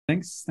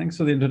Thanks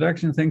for the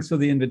introduction. Thanks for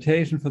the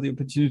invitation, for the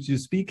opportunity to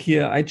speak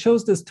here. I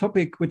chose this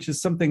topic, which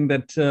is something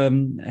that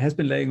has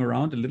been laying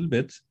around a little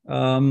bit.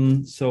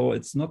 So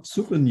it's not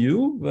super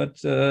new, but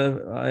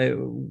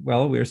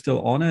we're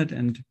still on it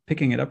and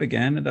picking it up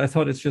again. And I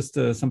thought it's just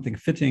something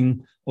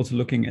fitting, also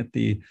looking at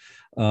the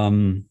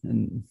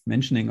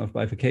mentioning of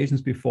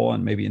bifurcations before,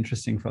 and maybe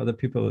interesting for other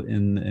people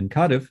in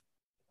Cardiff.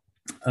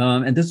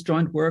 And this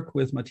joint work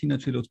with Martina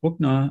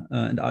Chirilus-Bruckner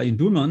and Arjen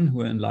Doelman,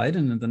 who are in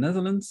Leiden in the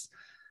Netherlands.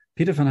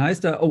 Peter van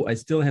Heijster, I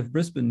still have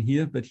Brisbane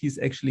here, but he's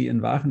actually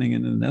in Wageningen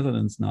in the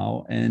Netherlands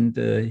now, and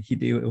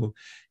Hideo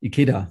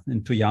Ikeda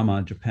in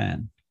Toyama,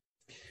 Japan.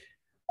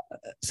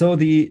 So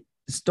the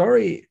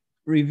story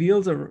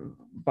reveals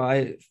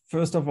by,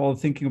 first of all,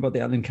 thinking about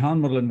the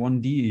Allen-Cahn model in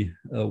 1D,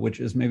 which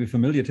is maybe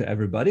familiar to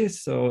everybody.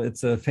 So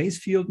it's a phase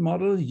field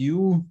model.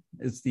 U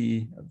is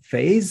the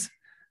phase,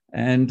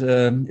 and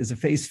is a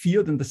phase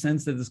field in the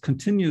sense that it's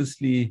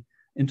continuously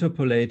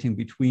interpolating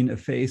between a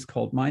phase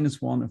called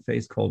 -1, a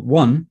phase called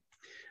 1.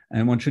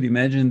 And one should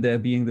imagine there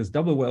being this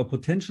double well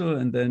potential,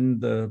 and then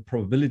the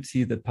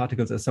probability that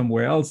particles are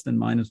somewhere else, then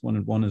 -1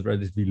 and 1 is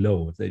relatively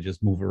low if they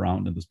just move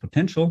around in this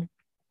potential.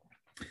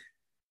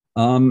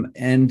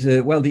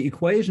 The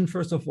equation,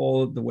 first of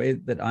all, the way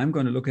that I'm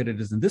going to look at it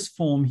is in this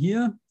form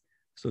here.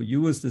 So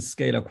U is the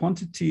scalar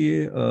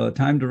quantity,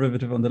 time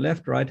derivative on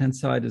the right-hand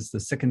side is the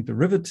second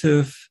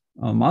derivative,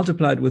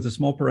 multiplied with a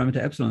small parameter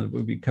epsilon that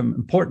will become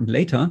important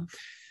later.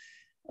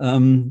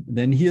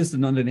 Then here's the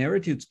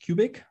nonlinearity, it's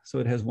cubic, so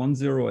it has 1,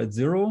 0 at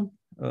 0,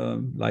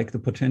 like the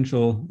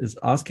potential is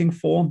asking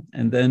for,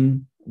 and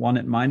then 1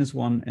 at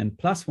 -1 and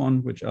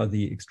 +1, which are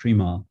the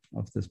extrema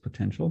of this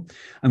potential.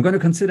 I'm going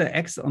to consider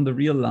X on the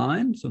real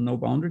line, so no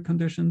boundary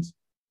conditions.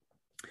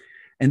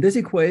 And this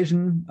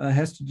equation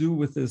has to do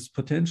with this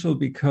potential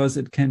because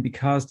it can be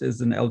cast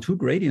as an L2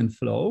 gradient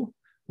flow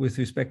with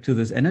respect to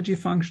this energy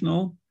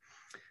functional.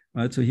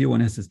 Right, so here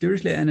one has this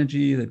Dirichlet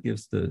energy that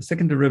gives the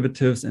second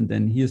derivatives, and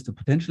then here's the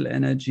potential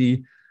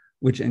energy,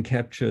 which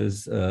encaptures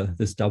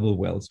this double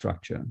well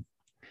structure.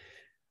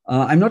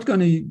 I'm not going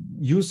to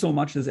use so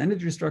much this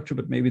energy structure,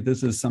 but maybe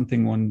this is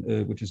something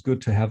which is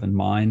good to have in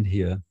mind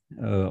here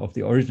of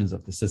the origins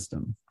of the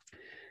system.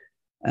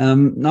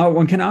 Now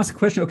one can ask a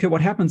question, okay,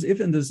 what happens if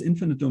in this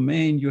infinite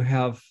domain you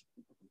have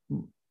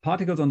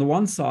particles on the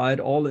one side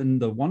all in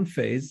the one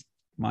phase,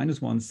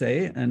 -1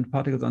 say, and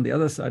particles on the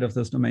other side of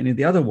this domain in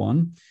the other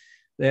one?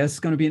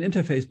 There's going to be an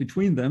interface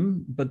between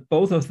them, but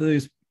both of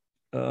these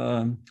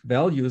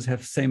values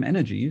have same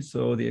energy.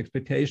 So the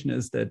expectation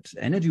is that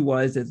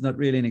energy-wise, it's not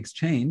really an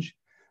exchange.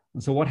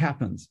 And so what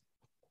happens?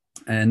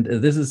 And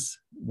this is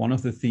one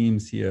of the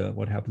themes here,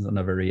 what happens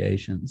under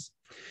variations.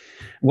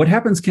 What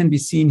happens can be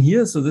seen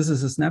here. So this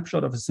is a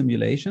snapshot of a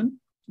simulation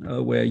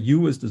where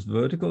U is this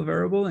vertical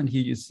variable. And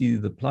here you see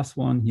the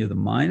 +1, here the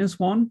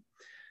 -1.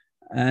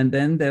 And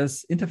then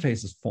there's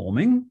interfaces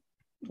forming.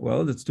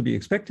 Well, that's to be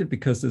expected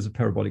because there's a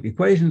parabolic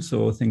equation, so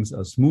things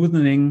are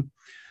smoothening.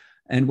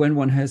 And when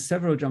one has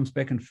several jumps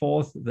back and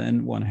forth,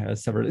 then one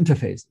has several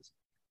interfaces.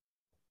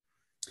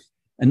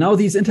 And now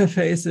these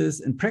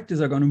interfaces in practice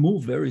are going to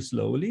move very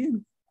slowly,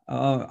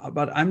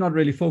 but I'm not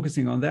really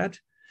focusing on that.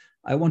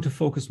 I want to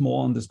focus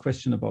more on this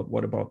question about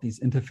what about these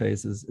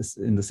interfaces is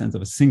in the sense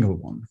of a single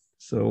one.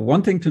 So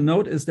one thing to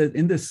note is that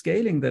in the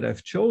scaling that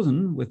I've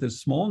chosen with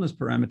this smallness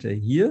parameter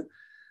here,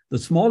 the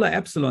smaller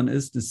epsilon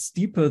is, the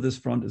steeper this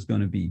front is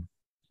going to be.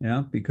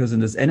 Yeah, because in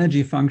this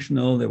energy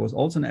functional, there was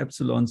also an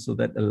epsilon, so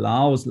that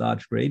allows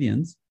large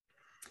gradients.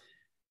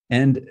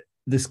 And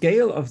the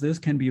scale of this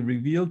can be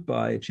revealed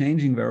by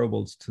changing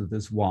variables to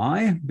this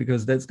y,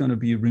 because that's going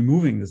to be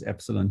removing this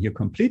epsilon here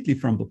completely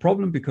from the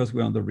problem because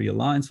we're on the real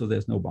line, so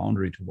there's no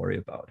boundary to worry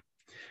about.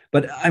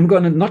 But I'm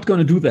not going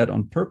to do that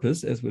on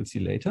purpose, as we'll see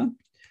later.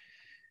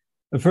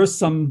 But first,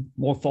 some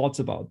more thoughts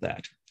about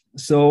that.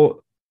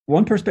 So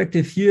one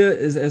perspective here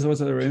is, as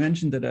was already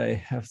mentioned, that I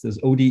have this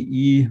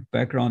ODE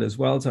background as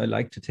well. So I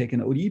like to take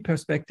an ODE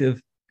perspective.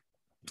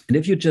 And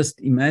if you just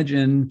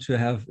imagine to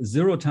have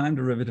 0 time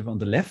derivative on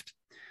the left,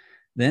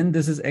 then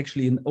this is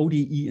actually an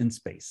ODE in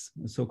space,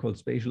 a so-called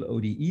spatial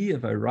ODE.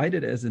 If I write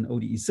it as an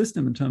ODE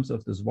system in terms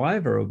of this y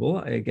variable,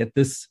 I get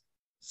this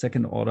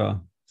second order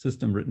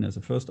system written as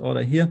a first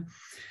order here.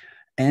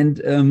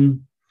 And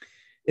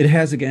it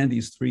has, again,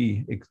 these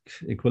 3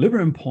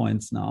 equilibrium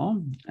points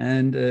now.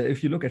 And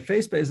if you look at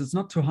phase space, it's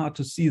not too hard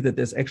to see that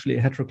there's actually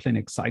a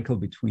heteroclinic cycle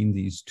between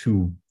these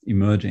 2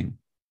 emerging.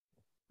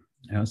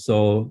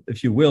 So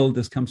if you will,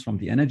 this comes from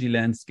the energy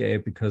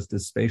landscape because the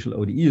spatial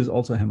ODE is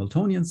also a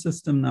Hamiltonian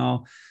system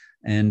now.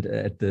 And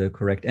at the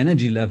correct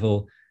energy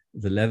level,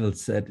 the level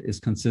set is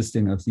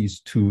consisting of these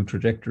 2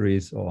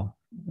 trajectories or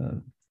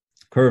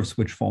curves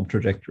which form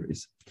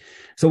trajectories.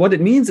 So what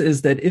it means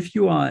is that if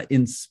you are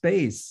in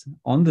space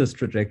on this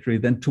trajectory,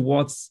 then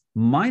towards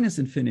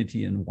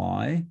 -infinity in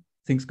y,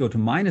 things go to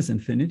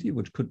 -infinity,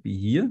 which could be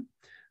here.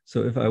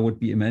 So if I would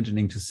be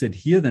imagining to sit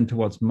here, then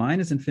towards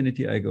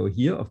 -infinity, I go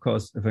here. Of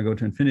course, if I go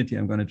to infinity,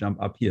 I'm going to jump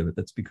up here, but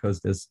that's because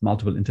there's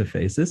multiple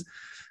interfaces.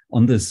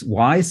 on this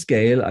Y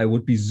scale, I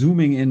would be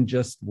zooming in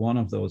just one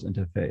of those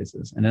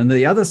interfaces. And on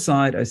the other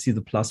side, I see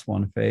the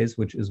 +1 phase,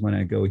 which is when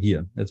I go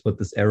here. That's what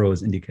this arrow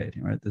is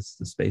indicating, right? This is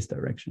the space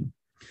direction.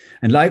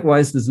 And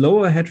likewise, this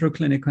lower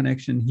heteroclinic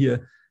connection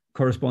here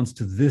corresponds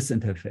to this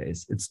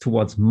interface. It's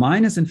towards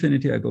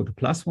 -infinity, I go to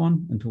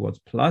 +1, and towards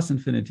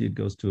 +infinity, it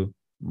goes to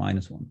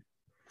 -1.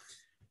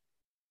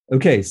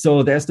 Okay,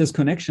 so there's this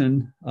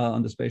connection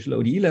on the spatial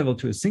ODE level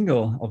to a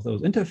single of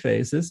those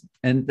interfaces,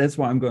 and that's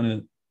why I'm going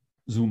to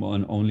zoom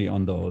on only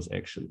on those,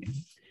 actually.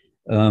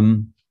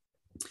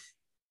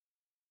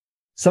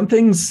 Some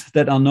things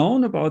that are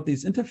known about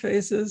these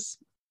interfaces,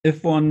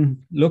 if one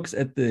looks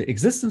at the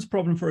existence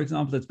problem, for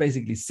example, that's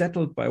basically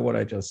settled by what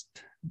I just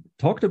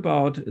talked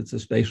about. It's a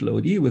spatial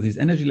ODE with these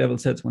energy level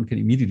sets. One can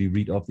immediately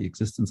read off the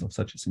existence of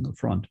such a single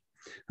front.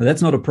 Now,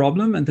 that's not a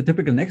problem. And the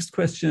typical next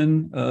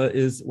question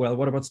is, well,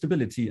 what about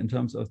stability in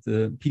terms of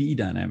the PDE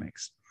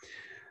dynamics?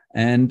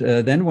 And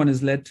then one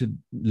is led to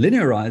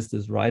linearize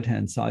this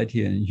right-hand side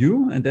here in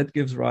U, and that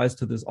gives rise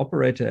to this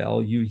operator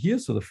LU here.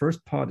 So the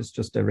first part is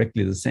just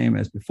directly the same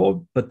as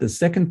before, but the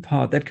second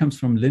part, that comes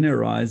from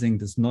linearizing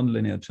this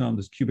nonlinear term,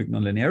 this cubic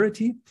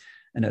nonlinearity,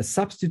 and I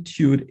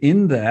substitute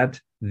in that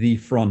the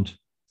front.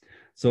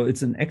 So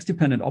it's an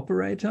X-dependent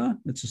operator.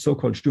 It's a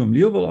so-called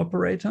Sturm-Liouville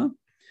operator.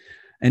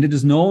 And it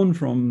is known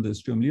from the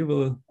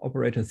Sturm-Liouville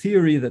operator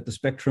theory that the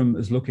spectrum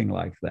is looking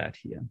like that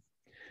here.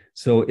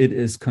 So it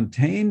is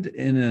contained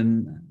in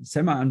a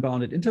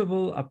semi-unbounded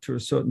interval up to a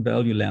certain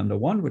value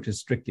λ1, which is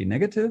strictly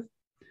negative.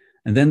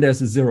 And then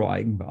there's a zero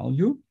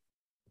eigenvalue.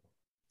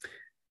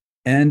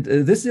 And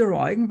this zero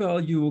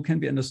eigenvalue can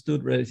be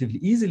understood relatively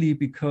easily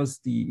because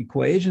the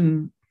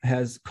equation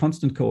has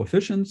constant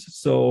coefficients.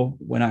 So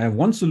when I have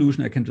one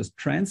solution, I can just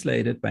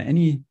translate it by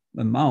any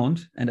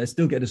amount and I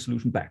still get a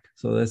solution back.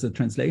 So there's a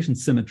translation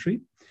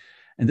symmetry.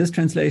 And this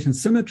translation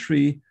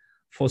symmetry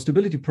for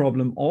stability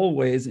problem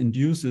always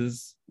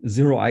induces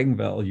zero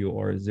eigenvalue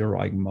or zero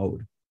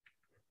eigenmode.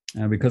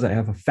 Because I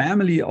have a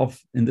family of,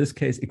 in this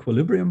case,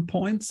 equilibrium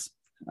points,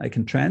 I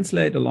can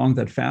translate along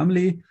that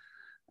family.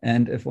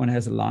 And if one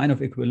has a line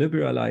of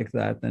equilibria like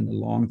that, then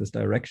along this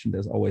direction,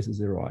 there's always a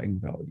zero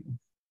eigenvalue.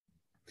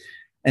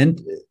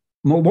 And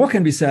more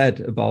can be said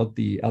about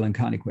the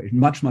Allen-Cahn equation,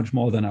 much, much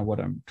more than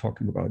what I'm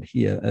talking about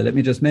here. Let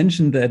me just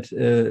mention that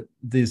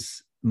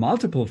these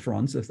multiple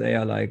fronts, if they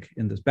are like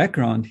in this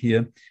background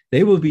here,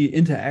 they will be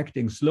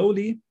interacting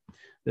slowly.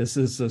 This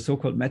is a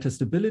so-called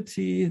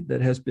metastability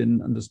that has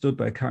been understood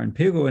by Karin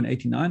Pego in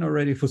 1989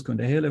 already. Fusco and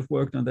Dehelev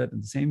worked on that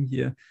in the same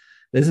year.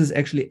 This is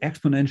actually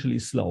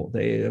exponentially slow.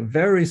 They are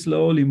very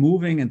slowly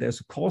moving, and there's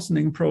a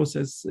coarsening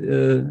process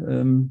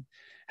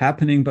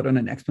happening, but on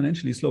an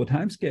exponentially slow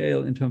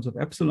timescale in terms of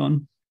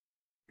epsilon.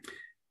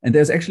 And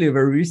there's actually a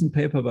very recent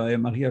paper by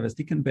Maria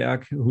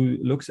Westdickenberg who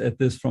looks at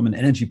this from an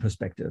energy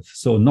perspective.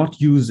 So not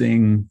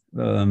using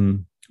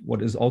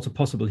what is also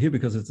possible here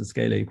because it's a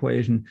scalar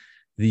equation,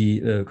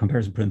 the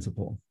comparison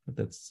principle. But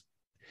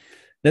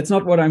that's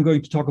not what I'm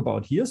going to talk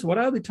about here. So what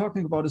I'll be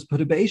talking about is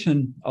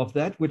perturbation of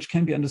that, which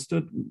can be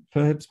understood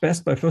perhaps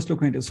best by first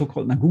looking at the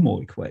so-called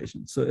Nagumo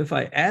equation. So if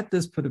I add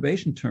this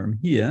perturbation term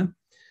here,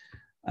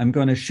 I'm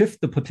going to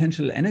shift the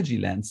potential energy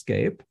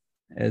landscape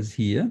as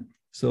here.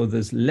 So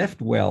this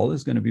left well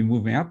is going to be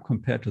moving up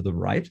compared to the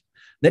right.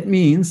 That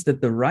means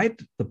that the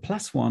right, the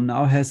 +1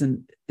 now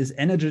is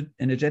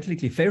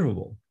energetically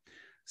favorable.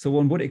 So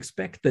one would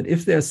expect that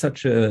if there's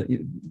such a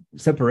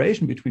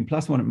separation between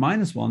 +1 and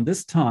 -1,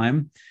 this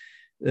time,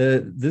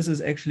 this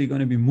is actually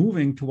going to be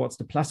moving towards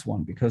the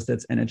 +1 because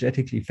that's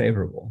energetically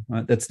favorable.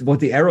 Right? That's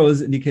what the arrow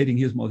is indicating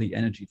here is more the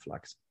energy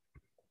flux.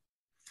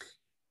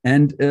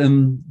 And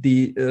the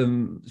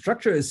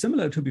structure is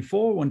similar to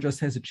before. One just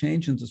has a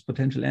change in this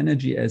potential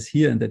energy as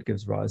here, and that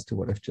gives rise to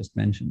what I've just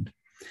mentioned.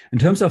 In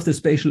terms of the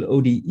spatial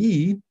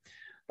ODE,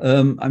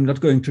 I'm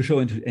not going to show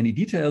into any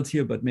details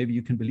here, but maybe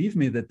you can believe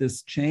me that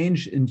this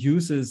change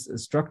induces a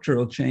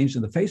structural change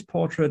in the phase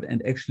portrait,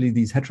 and actually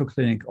these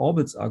heteroclinic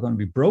orbits are going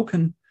to be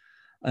broken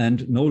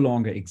and no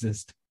longer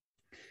exist,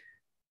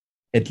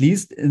 at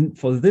least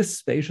for this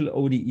spatial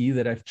ODE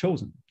that I've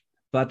chosen.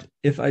 But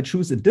if I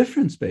choose a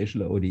different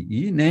spatial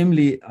ODE,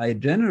 namely I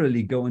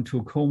generally go into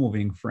a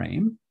co-moving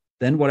frame,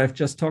 then what I've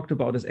just talked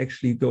about is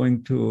actually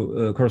going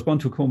to correspond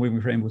to a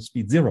co-moving frame with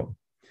speed 0.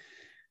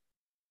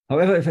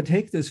 However, if I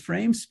take this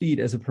frame speed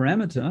as a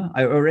parameter,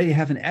 I already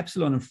have an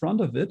epsilon in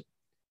front of it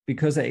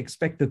because I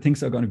expect that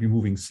things are going to be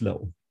moving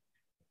slow.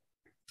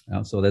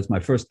 So that's my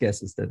first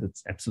guess, is that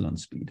it's epsilon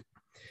speed.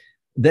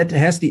 That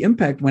has the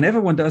impact, whenever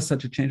one does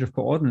such a change of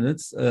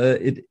coordinates,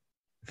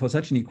 for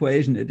such an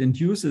equation, it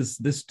induces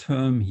this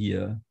term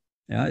here.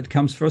 Yeah, it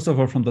comes first of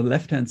all from the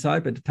left-hand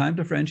side, but the time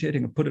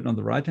differentiating, I put it on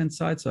the right-hand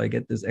side, so I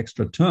get this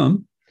extra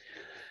term.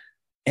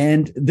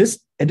 And this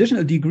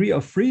additional degree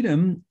of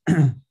freedom,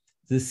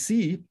 the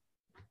C,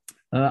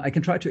 I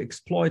can try to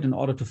exploit in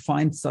order to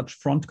find such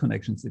front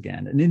connections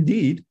again. And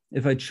indeed,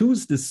 if I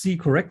choose the C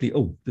correctly,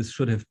 oh, this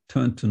should have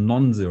turned to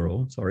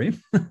non-zero, sorry.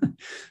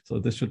 So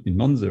this should be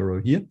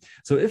non-zero here.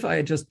 So if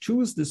I just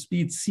choose the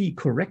speed C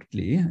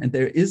correctly, and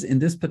there is in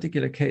this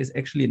particular case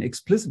actually an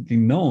explicitly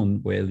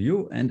known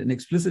value and an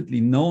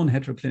explicitly known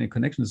heteroclinic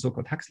connection, the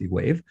so-called Huxley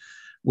wave,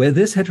 where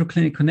this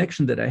heteroclinic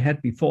connection that I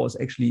had before is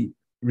actually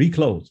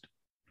reclosed.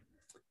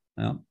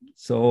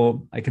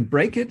 So I can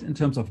break it in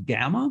terms of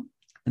gamma,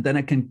 and then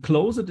I can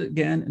close it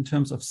again in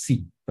terms of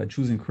C by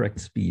choosing correct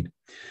speed.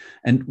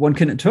 And one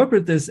can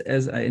interpret this,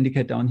 as I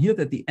indicate down here,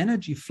 that the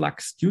energy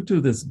flux due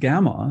to this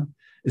gamma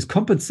is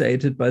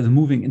compensated by the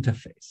moving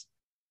interface.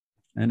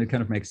 And it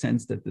kind of makes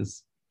sense that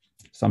this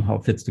somehow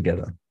fits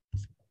together.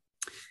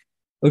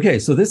 Okay,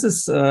 so this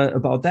is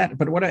about that.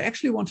 But what I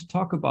actually want to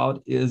talk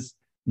about is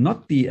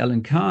not the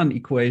Allen-Cahn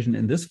equation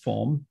in this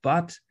form,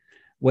 but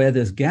where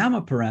this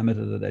gamma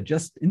parameter that I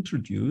just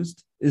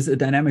introduced is a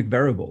dynamic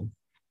variable.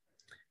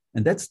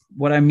 And that's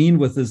what I mean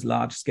with this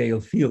large scale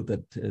field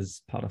that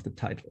is part of the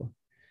title.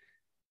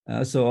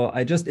 So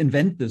I just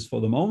invent this for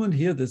the moment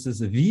here. This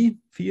is a V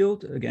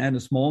field, again,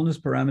 a smallness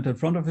parameter in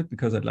front of it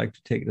because I'd like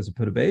to take it as a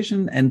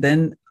perturbation. And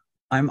then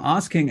I'm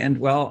asking, and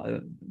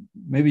well,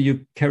 maybe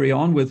you carry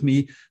on with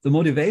me, the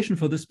motivation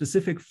for this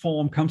specific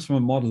form comes from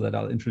a model that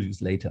I'll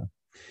introduce later.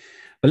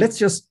 But let's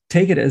just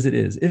take it as it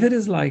is. If it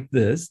is like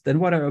this, then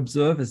what I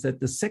observe is that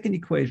the second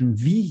equation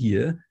V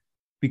here,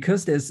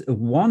 because there's a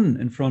 1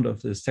 in front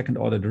of the second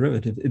order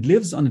derivative, it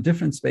lives on a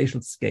different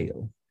spatial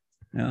scale.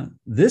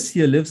 This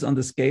here lives on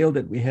the scale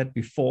that we had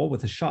before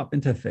with a sharp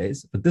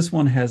interface, but this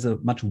one has a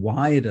much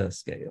wider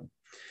scale.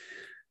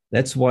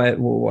 That's why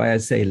I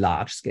say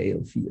large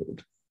scale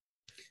field.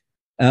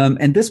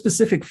 And this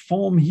specific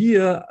form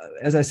here,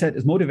 as I said,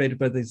 is motivated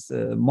by this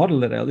model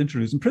that I'll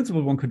introduce. In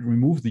principle, one could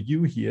remove the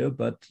U here,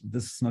 but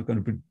this is not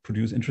going to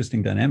produce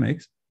interesting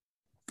dynamics.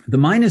 The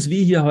minus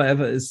V here,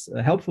 however, is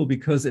helpful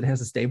because it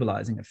has a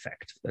stabilizing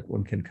effect that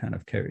one can kind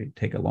of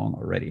take along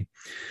already.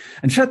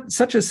 And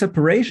such a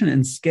separation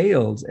in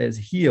scales as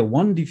here,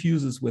 one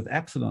diffuses with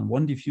epsilon,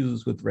 one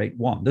diffuses with rate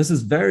 1. This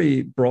is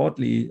very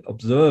broadly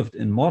observed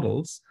in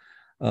models,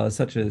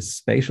 such as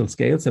spatial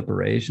scale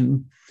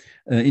separation.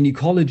 In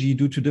ecology,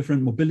 due to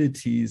different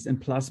mobilities in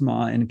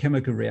plasma and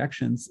chemical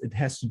reactions, it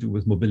has to do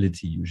with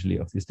mobility usually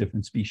of these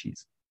different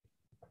species.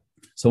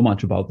 So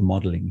much about the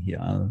modeling here.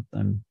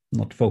 I'm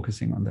not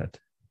focusing on that.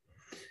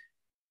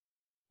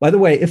 By the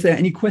way, if there are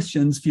any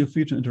questions, feel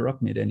free to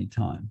interrupt me at any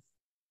time.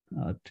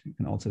 You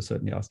can also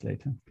certainly ask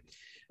later.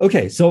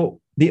 Okay,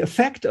 so the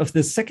effect of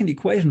this second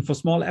equation for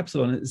small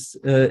epsilon is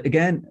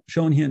again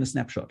shown here in a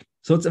snapshot.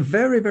 So it's a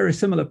very, very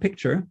similar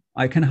picture.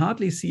 I can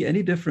hardly see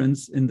any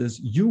difference in this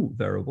U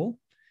variable.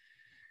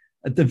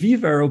 The V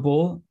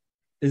variable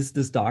is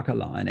this darker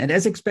line. And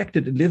as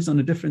expected, it lives on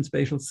a different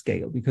spatial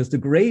scale because the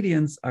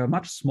gradients are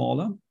much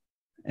smaller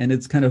and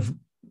it's kind of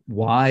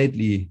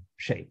widely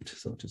shaped,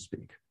 so to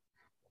speak.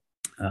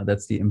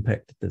 That's the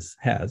impact this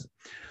has.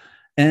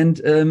 And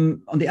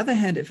on the other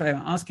hand, if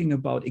I'm asking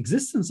about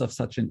existence of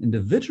such an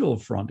individual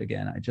front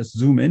again, I just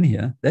zoom in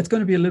here, that's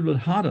going to be a little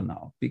bit harder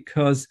now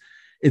because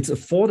it's a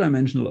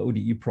 4-dimensional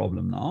ODE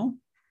problem now.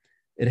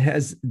 It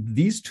has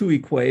these two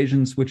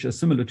equations, which are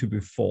similar to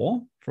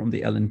before from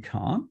the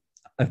Allen-Cahn.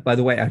 By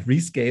the way, I've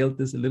rescaled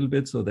this a little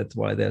bit, so that's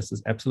why there's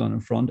this epsilon in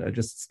front. I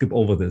just skip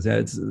over this. Yeah,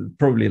 it's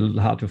probably a little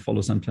hard to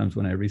follow sometimes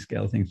when I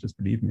rescale things. Just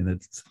believe me,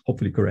 that's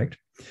hopefully correct,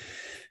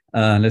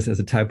 unless there's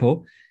a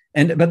typo.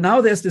 But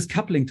now there's this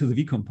coupling to the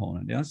V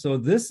component. Yeah, so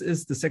this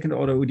is the second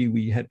order ODE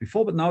we had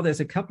before, but now there's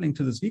a coupling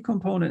to this V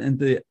component, and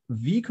the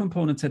V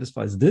component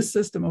satisfies this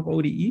system of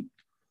ODE.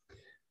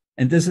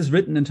 And this is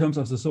written in terms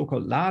of the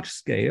so-called large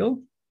scale.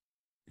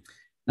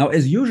 Now,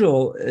 as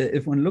usual,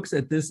 if one looks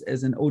at this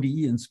as an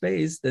ODE in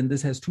space, then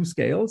this has two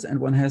scales, and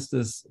one has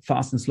this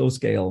fast and slow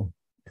scale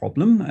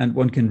problem, and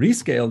one can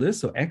rescale this.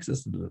 So X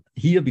is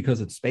here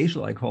because it's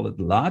spatial. I call it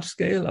the large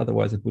scale.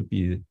 Otherwise, it would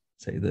be,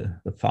 say, the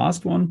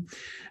fast one.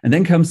 And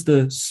then comes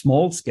the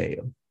small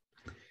scale.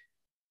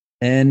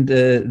 And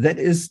that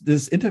is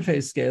this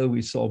interface scale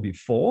we saw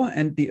before.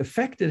 And the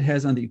effect it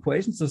has on the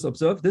equations, just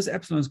observe this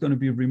epsilon is going to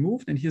be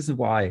removed. And here's a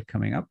Y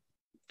coming up.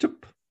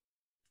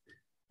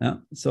 Yeah,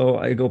 so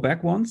I go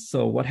back once.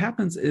 So what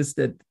happens is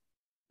that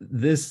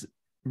this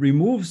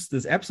removes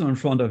this epsilon in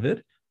front of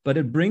it, but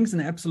it brings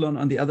an epsilon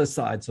on the other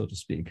side, so to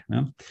speak.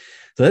 Yeah?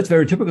 So that's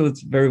very typical.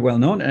 It's very well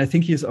known. And I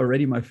think here's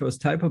already my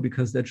first typo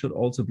because that should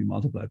also be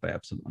multiplied by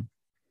epsilon.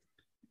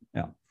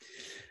 Yeah.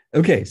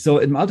 Okay, so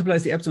it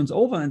multiplies the epsilons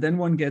over, and then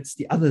one gets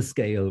the other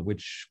scale,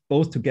 which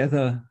both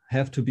together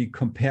have to be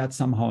compared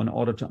somehow in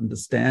order to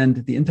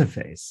understand the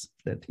interface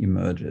that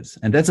emerges.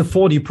 And that's a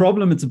 4D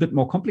problem. It's a bit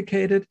more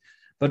complicated,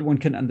 but one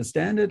can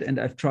understand it. And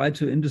I've tried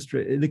to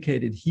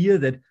indicate it here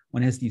that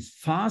one has these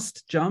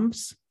fast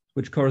jumps,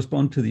 which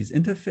correspond to these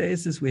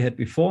interfaces we had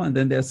before. And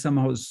then there's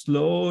somehow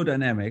slow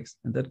dynamics,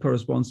 and that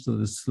corresponds to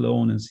the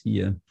slowness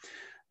here.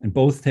 And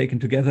both taken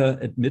together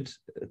admit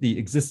the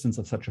existence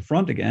of such a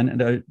front again.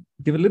 And I'll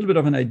give a little bit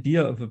of an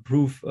idea of a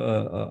proof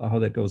how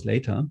that goes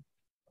later.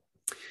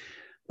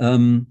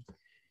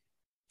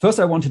 First,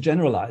 I want to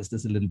generalize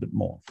this a little bit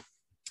more.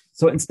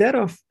 So instead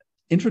of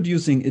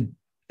introducing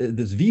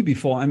this V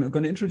before, I'm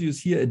going to introduce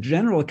here a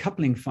general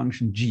coupling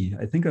function G.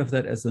 I think of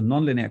that as a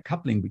nonlinear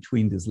coupling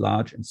between this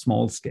large and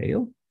small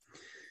scale.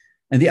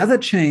 And the other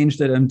change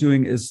that I'm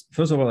doing is,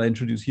 first of all, I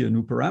introduce here a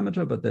new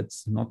parameter, but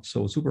that's not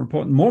so super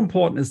important. More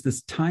important is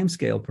this time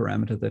scale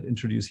parameter that I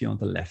introduced here on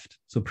the left.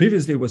 So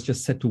previously it was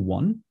just set to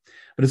 1,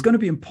 but it's going to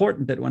be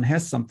important that one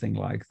has something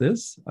like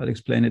this. I'll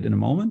explain it in a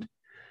moment.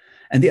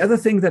 And the other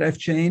thing that I've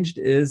changed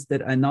is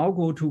that I now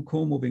go to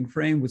co-moving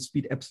frame with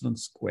speed epsilon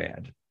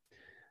squared.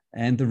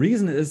 And the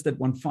reason is that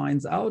one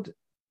finds out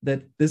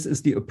that this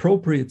is the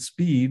appropriate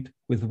speed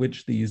with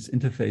which these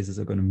interfaces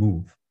are going to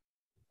move.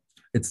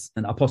 It's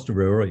an a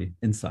posteriori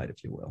insight,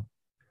 if you will.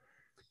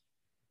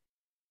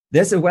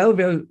 There's a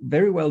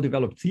very well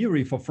developed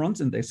theory for fronts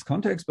in this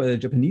context by the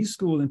Japanese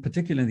school, in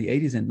particular in the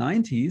 80s and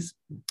 90s.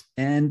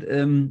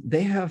 And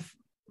they have,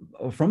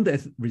 from their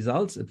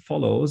results, it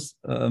follows,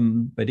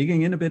 by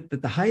digging in a bit,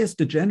 that the highest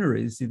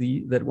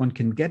degeneracy that one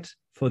can get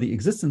for the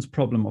existence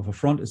problem of a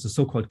front is the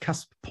so-called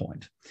cusp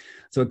point.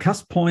 So a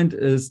cusp point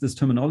is this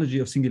terminology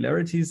of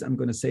singularities. I'm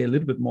going to say a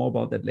little bit more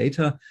about that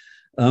later.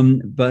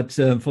 But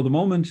for the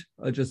moment,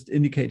 I'll just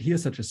indicate here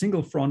such a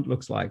single front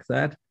looks like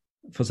that.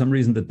 For some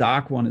reason, the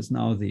dark one is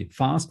now the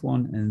fast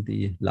one and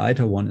the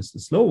lighter one is the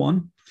slow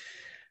one.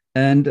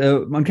 And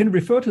one can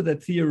refer to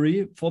that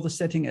theory for the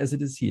setting as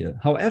it is here.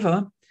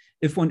 However,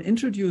 if one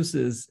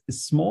introduces a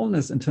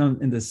smallness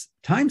in this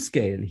time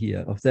scale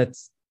here of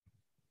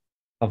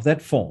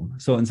that form,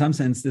 so in some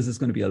sense, this is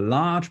going to be a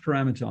large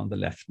parameter on the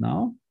left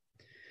now.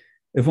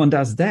 If one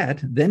does that,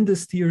 then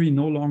this theory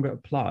no longer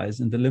applies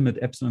in the limit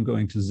epsilon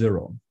going to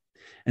 0.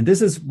 And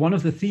this is one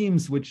of the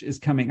themes which is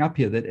coming up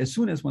here, that as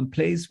soon as one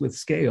plays with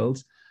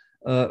scales,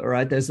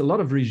 right, there's a lot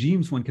of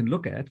regimes one can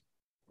look at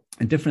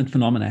and different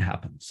phenomena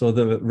happen. So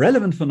the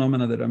relevant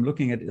phenomena that I'm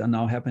looking at are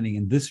now happening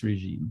in this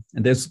regime.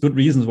 And there's good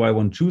reasons why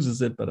one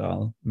chooses it, but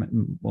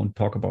won't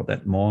talk about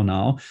that more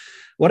now.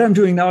 What I'm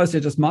doing now is I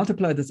just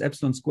multiply this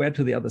epsilon squared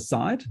to the other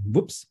side.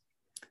 Whoops,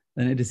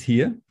 then it is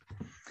here.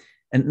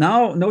 And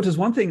now notice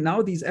one thing,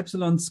 now these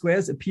epsilon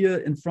squares appear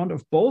in front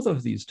of both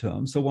of these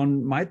terms. So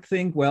one might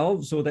think,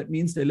 well, so that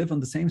means they live on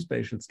the same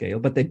spatial scale,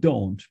 but they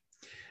don't.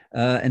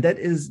 And that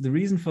is the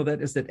reason for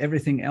that is that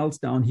everything else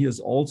down here is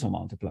also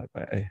multiplied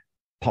by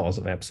powers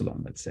of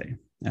epsilon, let's say.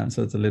 Yeah,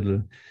 so it's a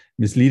little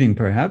misleading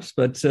perhaps,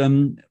 but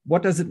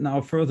what does it now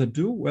further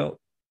do? Well,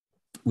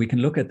 we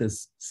can look at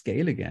this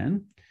scale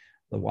again,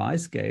 the y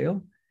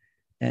scale.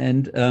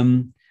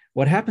 And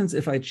what happens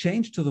if I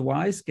change to the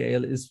y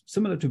scale is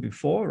similar to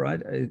before,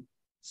 right? I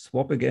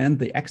swap again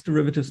the x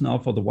derivatives now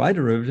for the y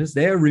derivatives.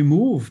 They are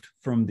removed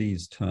from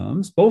these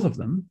terms, both of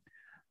them,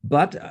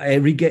 but I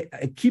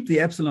keep the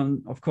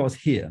epsilon, of course,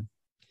 here.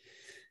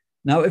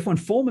 Now, if one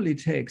formally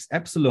takes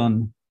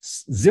epsilon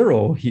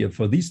 0 here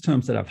for these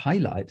terms that I've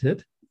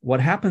highlighted, what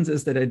happens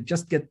is that I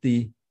just get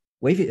the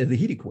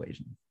heat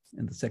equation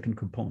in the second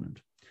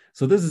component.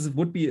 So this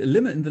would be a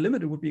limit. In the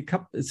limit, it would be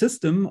a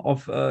system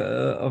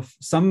of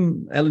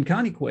some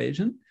Allen-Cahn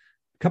equation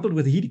coupled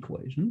with a heat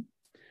equation.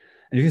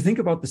 And if you think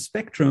about the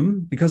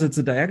spectrum, because it's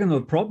a diagonal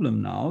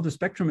problem now, the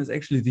spectrum is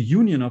actually the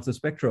union of the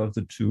spectra of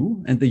the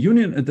two, and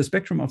the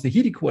spectrum of the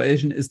heat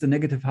equation is the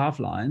negative half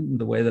line in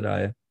the way that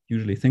I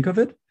usually think of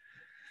it.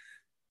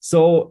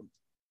 So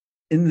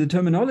in the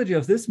terminology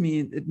of this,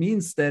 it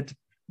means that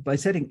by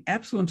setting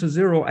epsilon to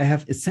 0, I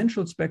have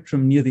essential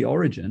spectrum near the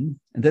origin.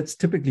 And that's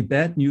typically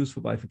bad news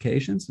for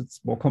bifurcations. It's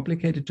more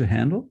complicated to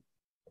handle.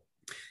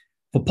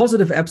 For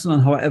positive epsilon,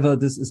 however,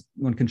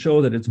 one can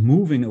show that it's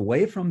moving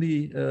away from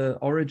the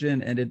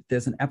origin and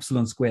there's an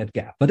epsilon squared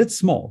gap, but it's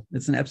small.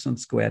 It's an epsilon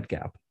squared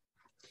gap.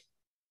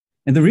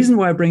 And the reason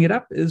why I bring it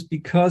up is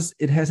because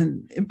it has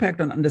an impact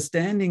on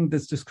understanding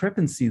this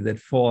discrepancy that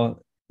for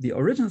the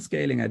original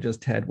scaling I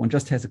just had, one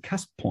just has a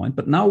cusp point,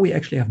 but now we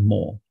actually have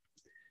more,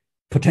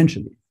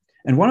 potentially.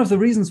 And one of the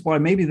reasons why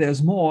maybe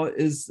there's more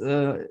is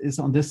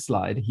on this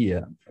slide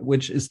here,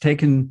 which is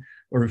taken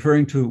or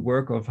referring to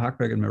work of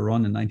Hagberg and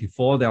Meron in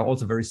 94. There are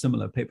also very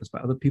similar papers by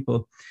other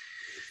people.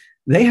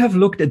 They have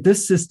looked at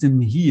this system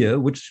here,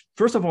 which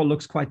first of all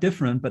looks quite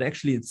different, but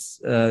actually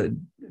it's,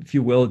 if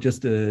you will,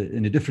 just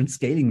in a different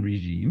scaling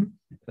regime.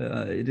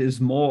 It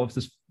is more of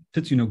this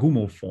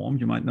Fitz-Unagumo form.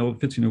 You might know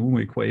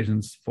Fitz-Unagumo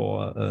equations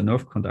for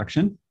nerve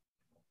conduction,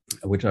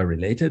 which are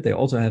related. They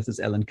also have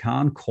this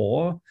Allen-Cahn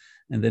core,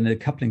 and then a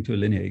coupling to a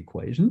linear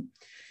equation.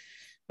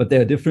 But there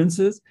are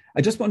differences.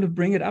 I just want to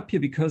bring it up here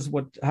because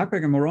what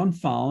Hagberg and Meron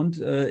found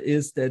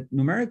is that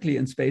numerically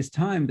in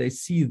space-time, they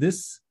see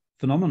this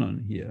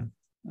phenomenon here.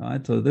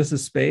 Right? So this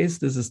is space,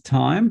 this is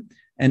time.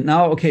 And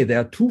now, okay, there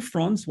are two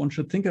fronts. One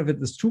should think of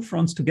it as two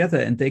fronts together,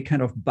 and they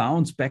kind of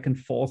bounce back and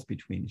forth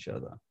between each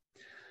other.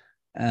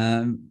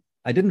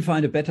 I didn't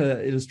find a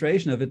better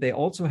illustration of it. They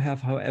also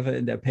have, however,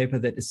 in their paper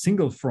that a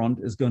single front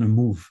is going to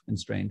move in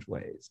strange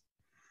ways.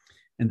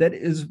 And that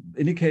is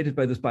indicated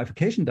by this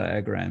bifurcation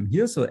diagram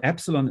here. So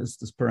epsilon is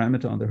this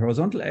parameter on the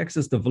horizontal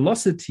axis. The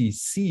velocity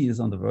c is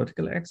on the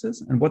vertical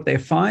axis. And what they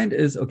find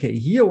is, okay,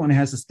 here one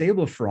has a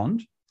stable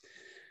front.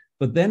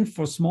 But then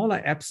for smaller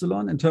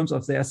epsilon, in terms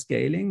of their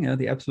scaling,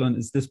 the epsilon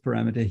is this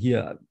parameter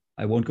here.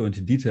 I won't go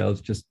into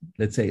details, just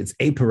let's say it's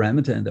a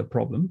parameter in their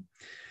problem.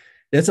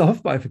 There's a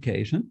Hopf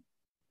bifurcation.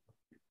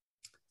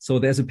 So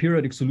there's a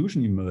periodic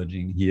solution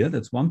emerging here.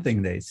 That's one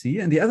thing they see.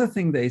 And the other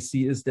thing they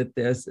see is that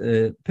there's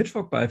a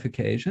pitchfork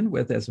bifurcation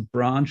where there's a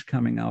branch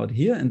coming out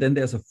here, and then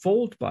there's a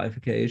fold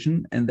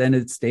bifurcation, and then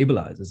it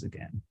stabilizes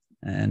again.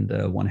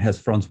 And one has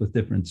fronts with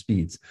different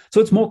speeds. So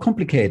it's more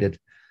complicated.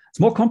 It's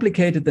more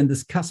complicated than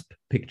this cusp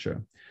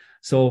picture.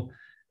 So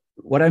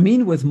what I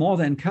mean with more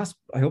than cusp,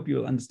 I hope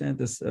you'll understand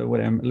this when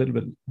I'm a little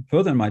bit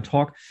further in my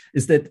talk,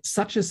 is that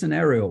such a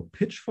scenario,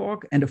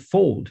 pitchfork and a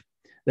fold,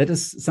 that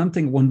is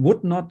something one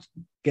would not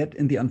get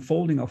in the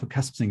unfolding of a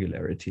cusp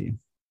singularity.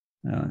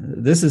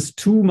 This is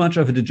too much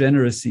of a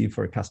degeneracy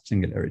for a cusp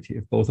singularity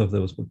if both of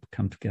those would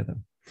come together.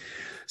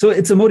 So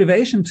it's a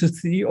motivation to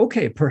see,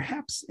 okay,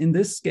 perhaps in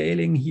this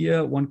scaling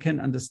here, one can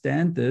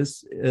understand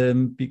this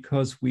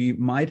because we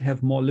might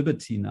have more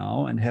liberty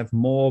now and have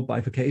more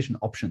bifurcation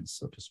options,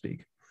 so to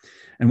speak.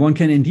 And one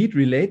can indeed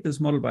relate this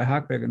model by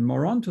Hagberg and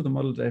Moron to the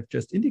model that I've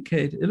just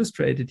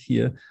illustrated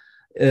here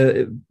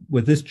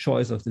with this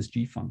choice of this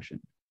G function.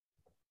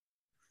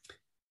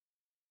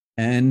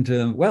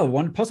 And well,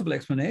 one possible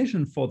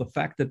explanation for the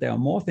fact that there are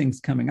more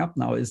things coming up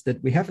now is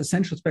that we have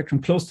essential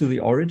spectrum close to the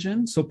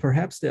origin. So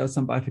perhaps there are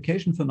some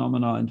bifurcation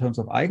phenomena in terms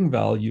of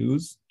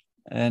eigenvalues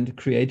and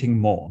creating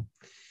more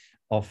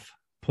of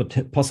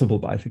possible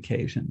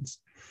bifurcations.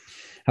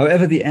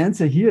 However, the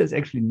answer here is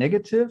actually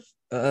negative.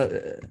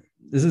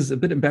 This is a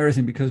bit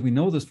embarrassing because we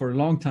know this for a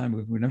long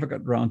time. We never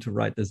got around to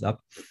write this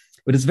up,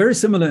 but it's very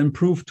similar in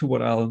proof to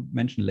what I'll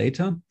mention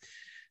later.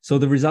 So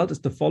the result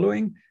is the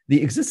following.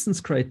 The existence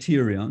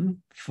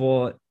criterion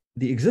for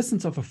the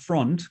existence of a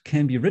front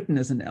can be written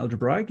as an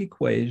algebraic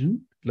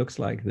equation. It looks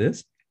like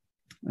this.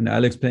 And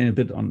I'll explain a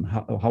bit on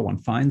how one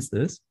finds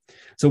this.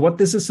 So what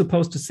this is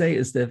supposed to say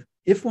is that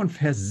if one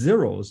has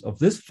zeros of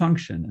this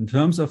function in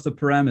terms of the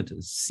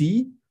parameters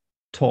C,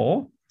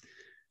 tau,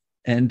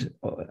 and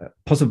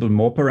possible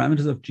more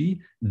parameters of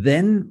G,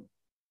 then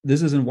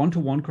this is in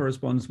one-to-one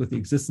correspondence with the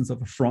existence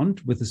of a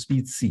front with the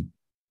speed C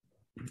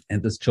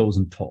and this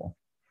chosen tau.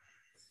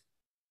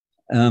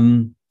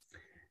 And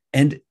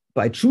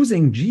by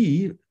choosing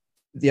G,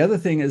 the other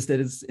thing is that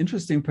it's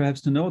interesting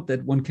perhaps to note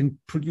that one can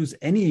produce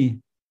any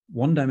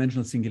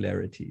one-dimensional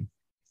singularity.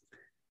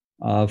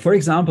 For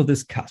example,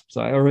 this cusp.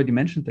 So I already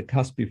mentioned the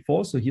cusp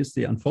before. So here's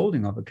the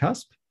unfolding of a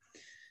cusp.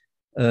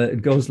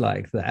 It goes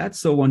like that.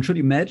 So one should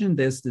imagine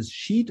there's this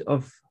sheet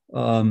of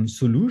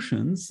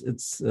solutions.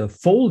 It's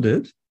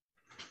folded.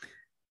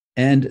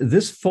 And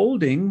this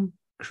folding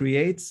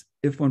creates,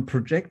 if one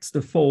projects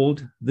the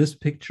fold, this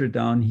picture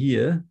down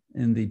here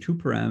in the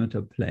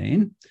two-parameter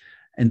plane.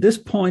 And this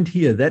point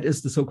here, that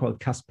is the so-called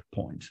cusp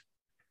point.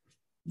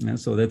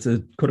 So that's a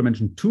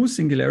codimension 2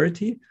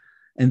 singularity.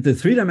 And the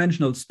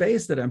three-dimensional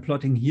space that I'm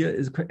plotting here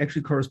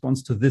actually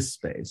corresponds to this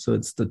space. So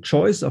it's the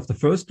choice of the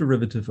first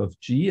derivative of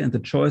G and the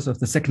choice of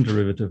the second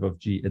derivative of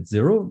G at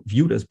 0,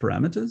 viewed as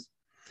parameters,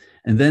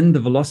 and then the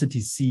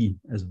velocity C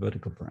as a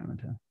vertical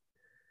parameter.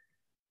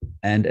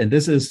 And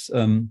this is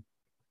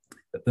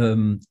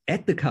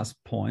at the cusp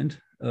point,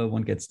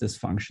 one gets this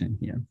function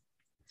here.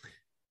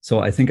 So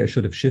I think I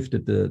should have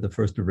shifted the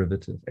first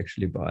derivative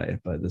actually by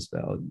this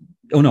value.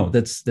 Oh no,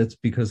 that's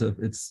because of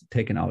it's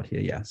taken out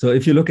here. Yeah. So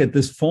if you look at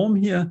this form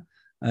here,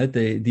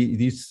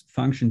 these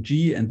function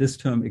G and this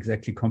term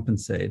exactly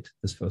compensate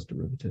this first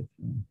derivative.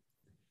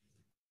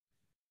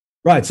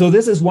 Right. So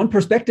this is one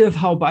perspective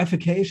how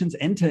bifurcations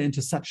enter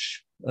into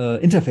such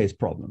interface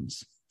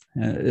problems.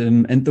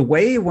 And the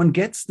way one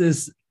gets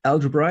this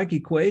algebraic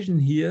equation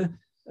here,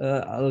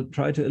 I'll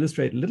try to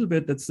illustrate a little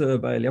bit. That's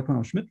by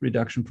Lyapunov-Schmidt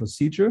reduction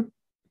procedure.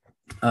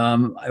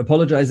 I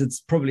apologize,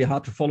 it's probably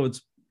hard to follow.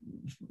 It's,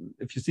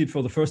 if you see it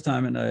for the first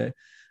time, and I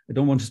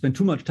don't want to spend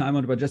too much time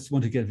on it, but I just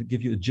want to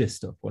give you a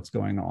gist of what's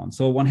going on.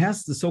 So one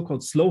has the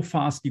so-called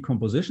slow-fast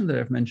decomposition that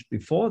I've mentioned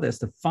before. There's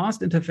the fast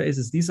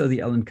interfaces. These are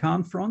the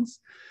Allen-Cahn fronts.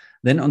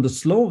 Then on the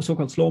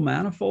so-called slow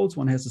manifolds,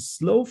 one has a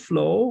slow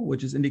flow,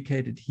 which is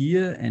indicated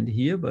here and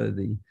here by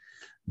the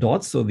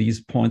dots. So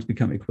these points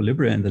become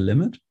equilibria in the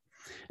limit.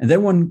 And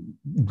then one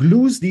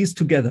glues these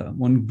together.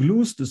 One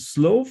glues the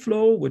slow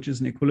flow, which is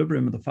an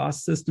equilibrium of the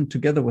fast system,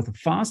 together with a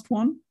fast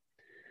one.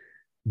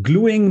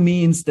 Gluing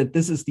means that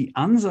this is the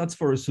ansatz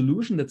for a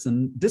solution. This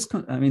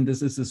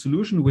is a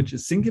solution which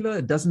is singular.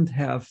 It doesn't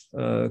have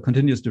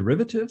continuous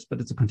derivatives,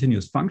 but it's a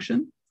continuous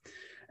function.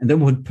 And then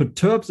one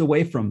perturbs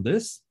away from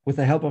this with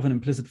the help of an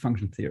implicit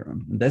function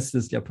theorem. And that's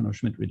this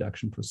Lyapunov-Schmidt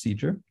reduction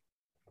procedure.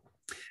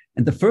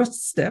 And the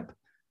first step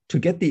to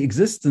get the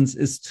existence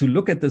is to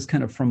look at this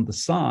kind of from the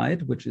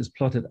side, which is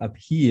plotted up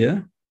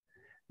here,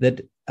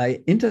 that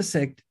I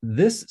intersect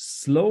this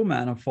slow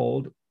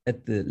manifold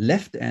at the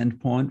left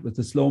endpoint with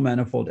the slow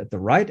manifold at the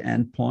right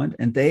endpoint,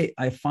 and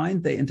I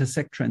find they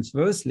intersect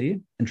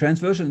transversely. And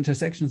transversal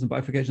intersections in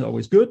bifurcation are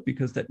always good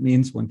because that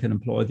means one can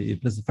employ the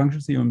implicit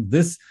function theorem.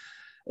 This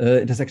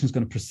intersection is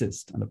going to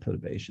persist under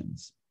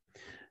perturbations.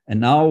 And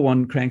now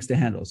one cranks the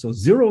handle. So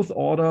 0th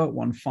order,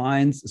 one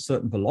finds a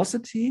certain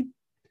velocity.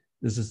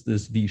 This is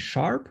this V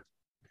sharp.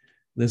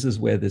 This is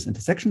where this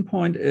intersection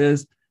point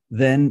is.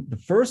 Then the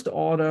 1st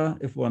order,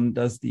 if one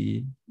does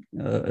the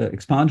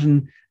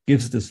expansion,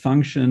 gives this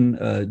function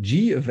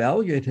g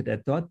evaluated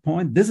at that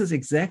point. This is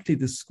exactly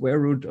the square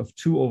root of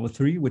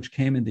 2/3, which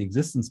came in the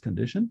existence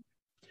condition.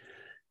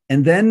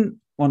 And then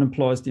one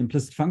employs the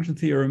implicit function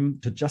theorem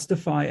to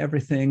justify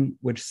everything,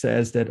 which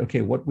says that,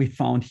 okay, what we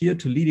found here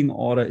to leading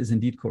order is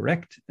indeed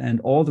correct, and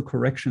all the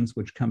corrections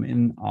which come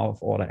in are of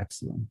order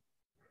epsilon.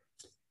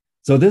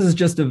 So this is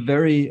just a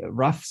very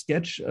rough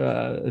sketch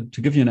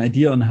to give you an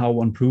idea on how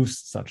one proves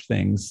such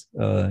things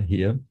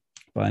here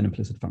by an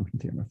implicit function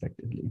theorem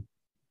effectively.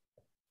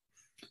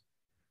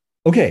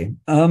 Okay,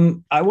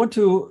 I want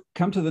to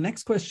come to the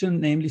next question,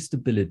 namely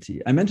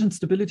stability. I mentioned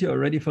stability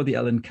already for the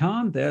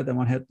Allen-Cahn there. Then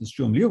one had the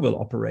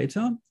Sturm-Liouville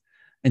operator,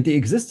 and the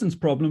existence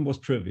problem was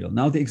trivial.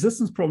 Now, the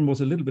existence problem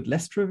was a little bit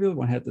less trivial.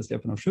 One had this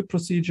Lyapunov-Schmidt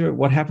procedure.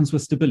 What happens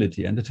with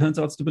stability? And it turns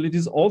out stability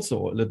is also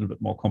a little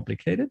bit more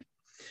complicated.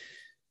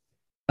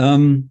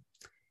 And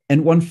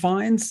one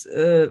finds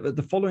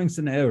the following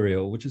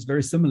scenario, which is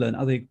very similar in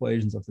other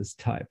equations of this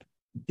type.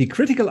 The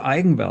critical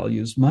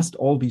eigenvalues must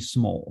all be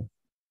small.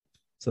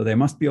 So they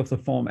must be of the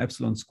form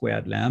epsilon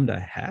squared lambda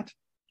hat.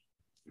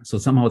 So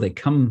somehow they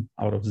come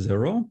out of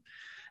 0.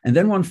 And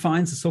then one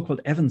finds a so-called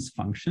Evans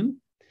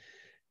function,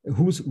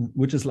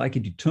 which is like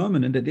a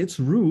determinant, and its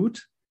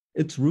roots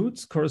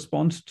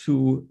correspond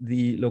to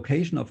the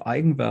location of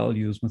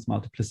eigenvalues with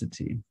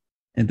multiplicity.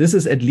 And this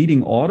is at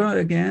leading order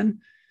again.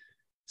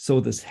 So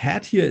this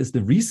hat here is the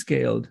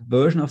rescaled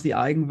version of the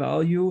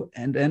eigenvalue,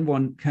 and then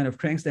one kind of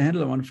cranks the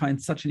handle and one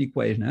finds such an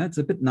equation. It's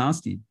a bit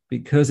nasty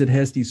because it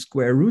has these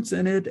square roots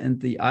in it and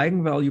the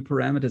eigenvalue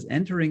parameters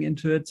entering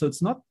into it. So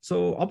it's not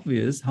so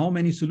obvious how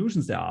many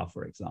solutions there are,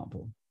 for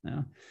example.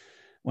 Yeah.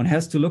 One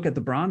has to look at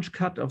the branch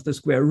cut of the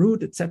square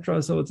root,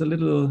 etc. So it's a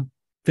little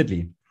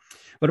fiddly.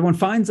 But one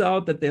finds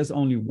out that there's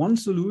only one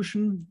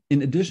solution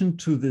in addition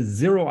to the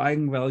 0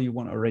 eigenvalue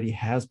one already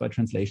has by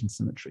translation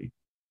symmetry.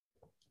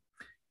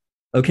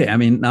 Okay, I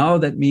mean, now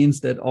that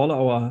means that all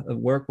our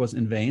work was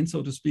in vain,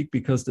 so to speak,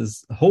 because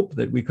this hope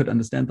that we could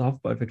understand the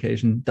Hopf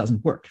bifurcation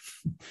doesn't work.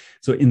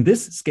 So in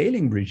this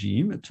scaling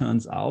regime, it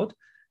turns out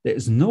there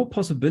is no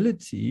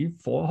possibility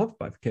for Hopf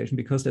bifurcation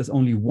because there's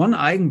only one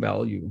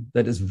eigenvalue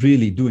that is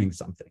really doing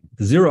something.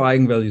 The 0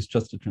 eigenvalue is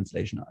just a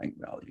translation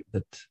eigenvalue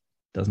that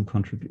doesn't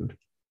contribute.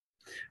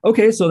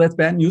 Okay, so that's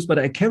bad news, but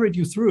I carried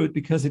you through it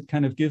because it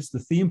kind of gives the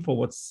theme for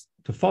what's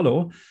to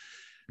follow.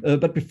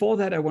 But before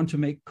that, I want to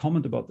make a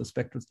comment about the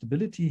spectral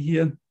stability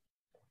here.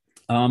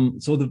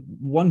 So the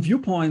one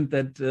viewpoint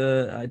that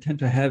I tend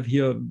to have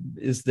here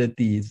is that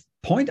the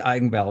point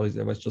eigenvalues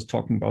I was just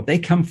talking about, they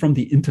come from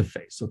the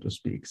interface, so to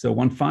speak. So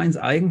one finds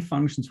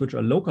eigenfunctions which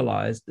are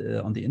localized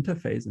on the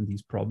interface in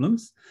these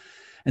problems.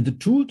 And the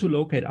tool to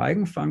locate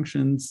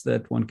eigenfunctions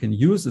that one can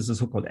use is a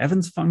so-called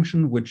Evans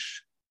function,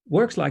 which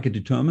works like a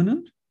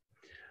determinant.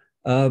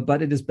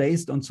 But it is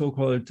based on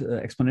so-called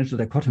exponential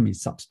dichotomy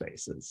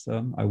subspaces.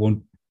 I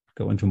won't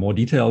go into more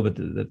detail, but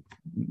that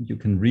you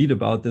can read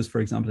about this,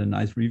 for example, in a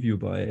nice review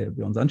by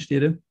Björn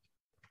Sandstede.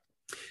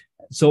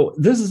 So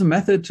this is a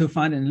method to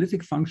find an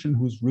analytic function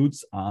whose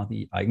roots are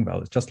the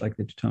eigenvalues, just like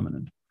the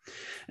determinant.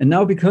 And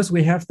now, because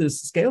we have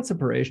this scale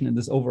separation in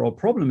this overall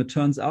problem, it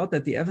turns out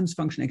that the Evans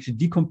function actually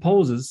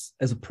decomposes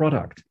as a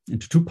product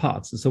into 2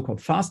 parts, the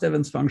so-called fast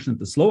Evans function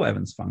and the slow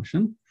Evans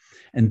function.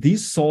 And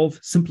these solve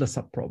simpler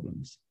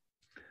subproblems.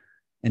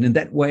 And in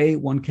that way,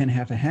 one can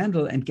have a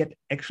handle and get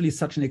actually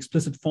such an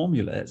explicit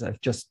formula as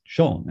I've just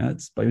shown.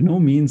 It's by no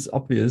means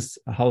obvious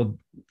how,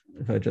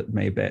 if I just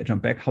may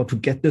jump back, how to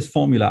get this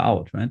formula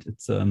out, right?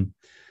 It's a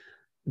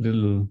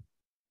little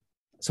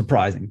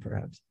surprising,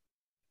 perhaps.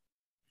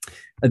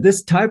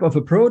 This type of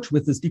approach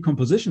with this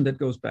decomposition that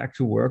goes back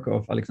to work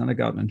of Alexander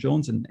Gardner and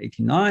Jones in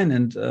 1989,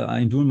 and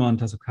Arjen Doelman,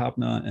 Tasso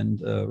Karpner,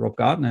 and Rob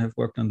Gardner have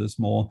worked on this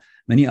more.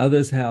 Many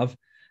others have.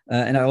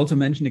 And I also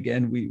mentioned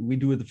again, we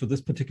do it for this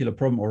particular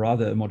problem, or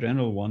rather a more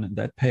general one in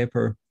that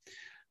paper.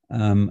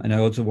 And I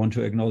also want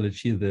to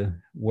acknowledge here the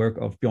work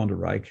of Björn de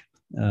Rijk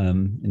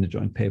in the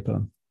joint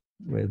paper,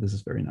 where this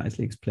is very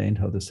nicely explained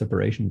how the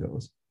separation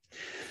goes.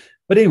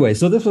 But anyway,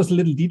 so this was a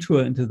little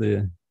detour into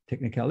the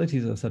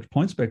technicalities of such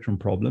point spectrum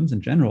problems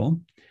in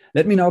general.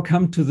 Let me now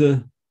come to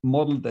the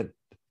model that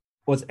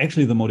was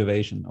actually the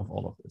motivation of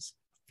all of this,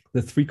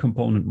 the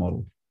 3-component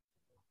model.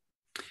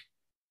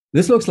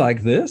 This looks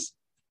like this.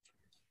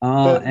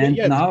 And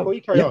yeah, now, before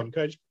you carry on,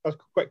 can I just ask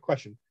a quick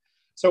question?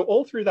 So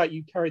all through that,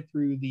 you carried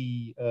through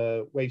the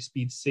wave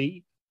speed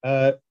c.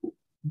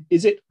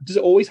 Does it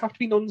always have to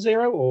be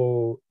non-zero,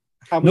 or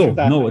how much of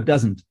that? No, it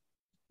doesn't.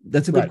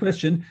 That's a good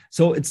question.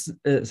 So it's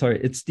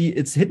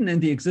it's hidden in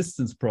the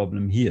existence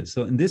problem here.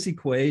 So in this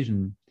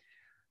equation,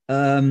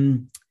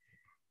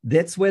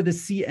 that's where the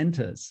c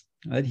enters.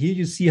 Right here,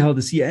 you see how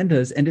the c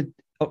enters, and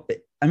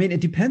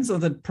it depends on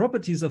the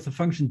properties of the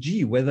function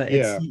g, whether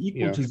at c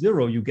equal to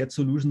 0, you get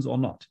solutions or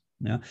not.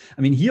 Yeah,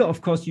 I mean, here,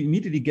 of course, you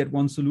immediately get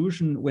one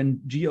solution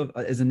when G of,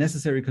 as a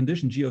necessary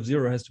condition, G of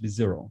 0 has to be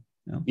 0.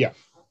 Yeah.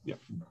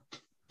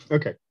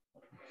 Okay.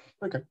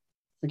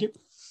 Thank you.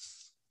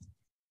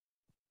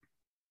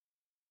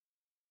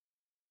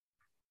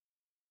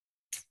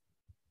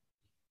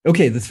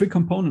 Okay, the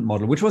three-component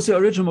model, which was the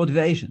original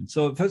motivation.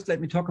 So first,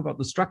 let me talk about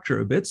the structure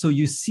a bit. So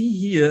you see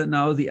here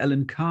now the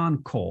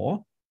Allen-Cahn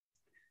core,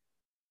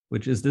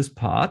 which is this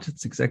part.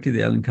 It's exactly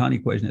the Allen-Cahn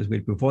equation as we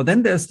had before.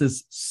 Then there's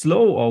this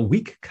slow or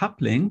weak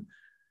coupling,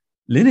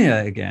 linear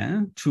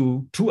again,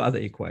 to two other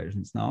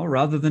equations now,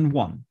 rather than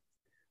one.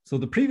 So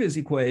the previous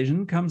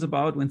equation comes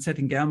about when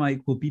setting gamma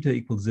equal beta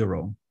equals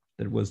 0.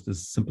 That was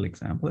this simple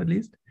example, at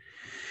least.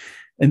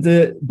 And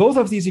both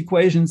of these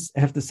equations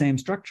have the same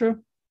structure.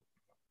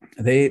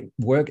 They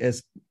work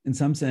as, in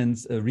some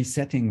sense,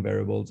 resetting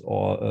variables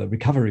or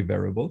recovery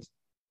variables.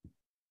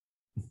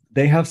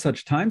 They have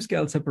such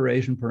timescale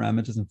separation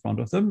parameters in front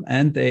of them,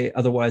 and they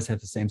otherwise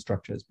have the same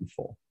structure as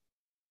before.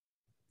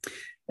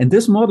 And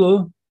this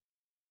model,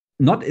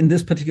 not in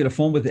this particular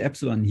form with the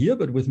epsilon here,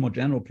 but with more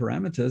general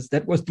parameters,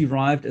 that was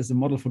derived as a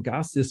model for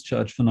gas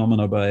discharge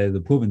phenomena by the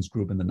Purwins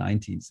group in the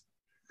 90s.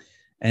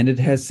 And it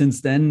has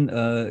since then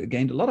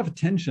gained a lot of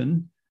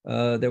attention.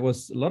 There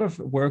was a lot of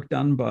work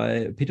done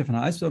by Peter van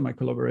Heijster, my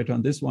collaborator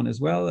on this one as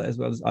well as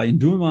Arjen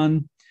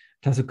Doelman,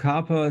 Tasso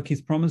Kapa,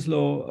 Keith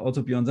Promislow,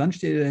 also Björn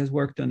Sandstede has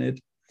worked on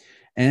it.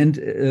 And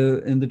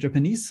in the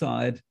Japanese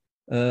side,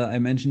 I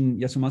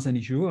mentioned Yasumasa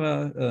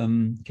Nishimura,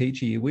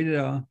 Keiichi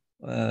Ueda,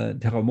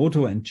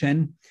 Teramoto, and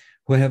Chen,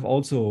 who have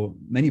also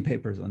many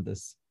papers on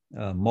this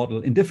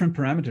model in different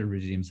parameter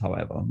regimes,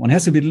 however. One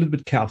has to be a little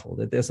bit careful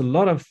that there's a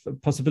lot of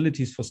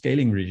possibilities for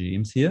scaling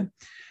regimes here.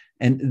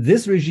 And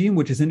this regime,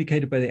 which is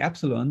indicated by the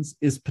epsilons,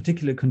 is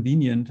particularly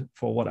convenient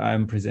for what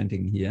I'm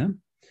presenting here.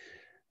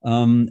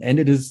 And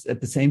it is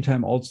at the same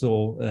time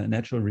also a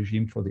natural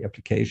regime for the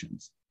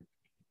applications.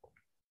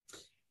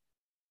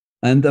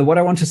 And what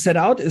I want to set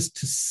out is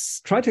to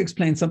try to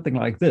explain something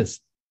like this.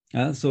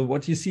 So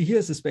what you see here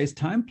is a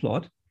space-time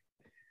plot.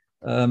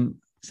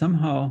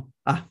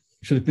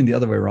 Should have been the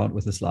other way around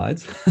with the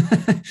slides.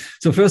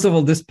 So first of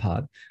all, this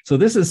part. So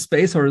this is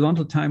space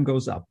horizontal time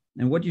goes up.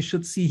 And what you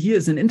should see here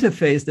is an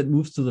interface that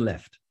moves to the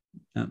left.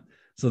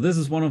 So this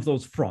is one of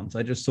those fronts.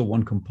 I just saw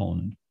one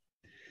component.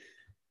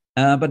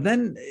 But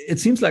then it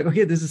seems like,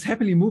 okay, this is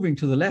happily moving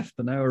to the left.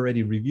 And I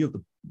already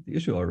revealed the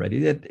issue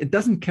already. It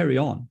doesn't carry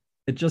on.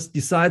 It just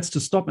decides to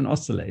stop and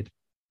oscillate.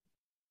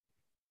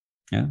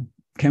 Yeah.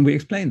 Can we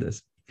explain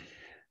this?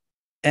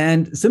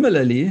 And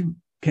similarly,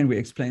 can we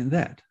explain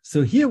that?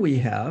 So here we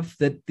have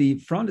that the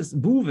front is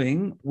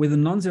moving with a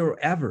non-zero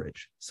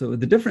average. So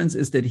the difference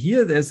is that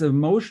here there's a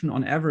motion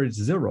on average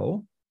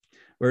 0,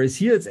 whereas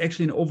here it's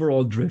actually an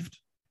overall drift.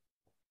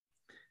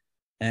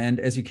 And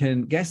as you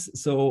can guess,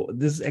 so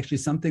this is actually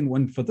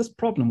something for this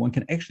problem, one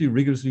can actually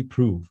rigorously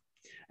prove.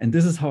 And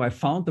this is how I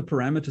found the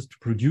parameters to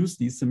produce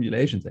these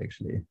simulations,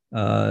 actually.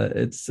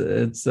 It's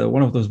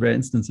one of those rare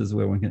instances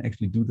where one can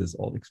actually do this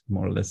all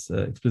more or less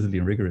explicitly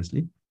and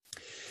rigorously.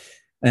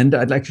 And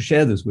I'd like to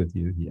share this with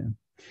you here.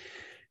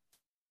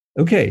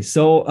 Okay,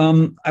 so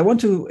I want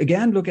to,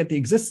 again, look at the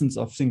existence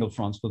of single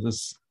fronts for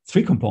this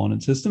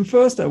three-component system.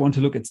 First, I want to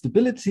look at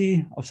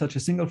stability of such a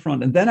single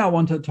front, and then I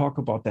want to talk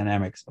about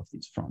dynamics of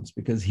these fronts,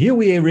 because here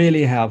we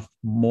really have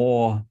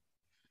more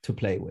to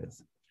play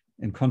with,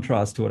 in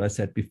contrast to what I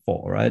said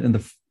before, right? In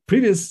the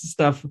previous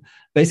stuff,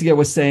 basically I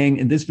was saying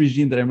in this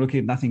regime that I'm looking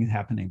at nothing is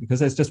happening,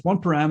 because there's just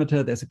one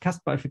parameter, there's a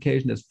cusp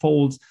bifurcation, there's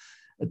folds,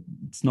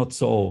 it's not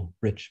so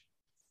rich.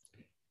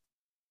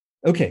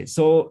 Okay,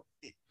 so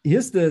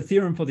here's the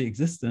theorem for the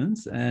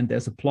existence, and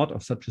there's a plot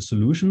of such a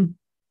solution,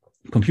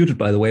 computed,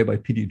 by the way, by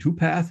PD2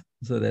 path.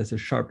 So there's a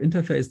sharp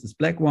interface, this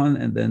black one,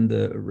 and then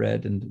the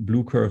red and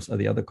blue curves are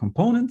the other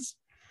components.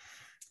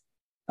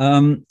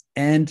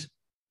 And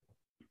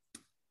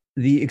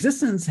the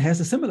existence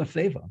has a similar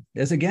flavor.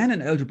 There's again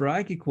an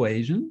algebraic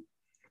equation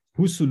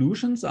whose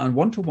solutions are in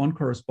one-to-one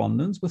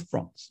correspondence with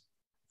fronts.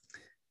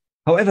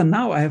 However,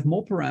 now I have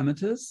more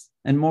parameters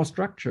and more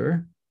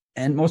structure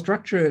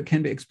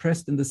can be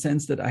expressed in the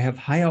sense that I have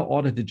higher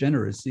order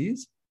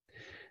degeneracies.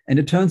 And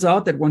it turns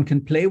out that one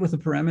can play with the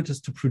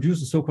parameters to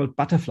produce a so-called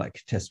butterfly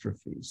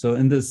catastrophe. So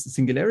in this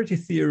singularity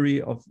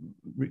theory of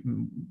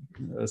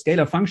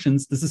scalar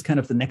functions, this is kind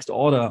of the next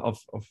order of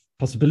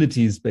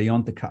possibilities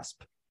beyond the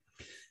cusp.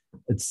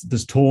 It's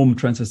this Thom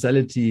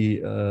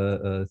transversality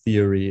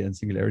theory and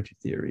singularity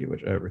theory,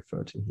 which I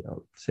refer to here.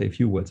 I'll say a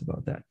few words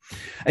about that.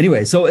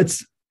 Anyway, so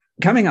it's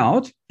coming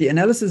out. The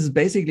analysis is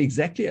basically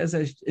exactly as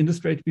I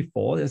illustrated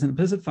before. There's an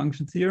implicit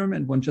function theorem,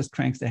 and one just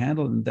cranks the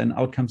handle, and then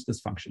out comes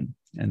this function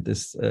and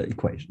this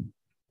equation.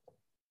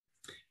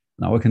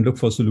 Now I can look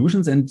for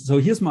solutions. And so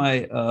here's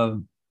my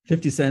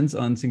 50 cents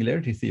on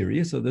singularity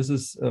theory. So this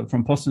is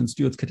from Poston and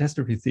Stewart's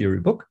catastrophe theory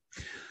book.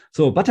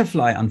 So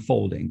butterfly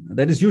unfolding,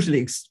 that is usually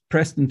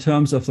expressed in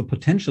terms of the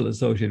potential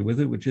associated with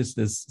it, which is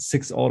this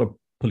 6th-order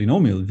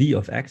polynomial v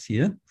of x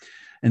here.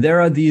 And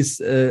there are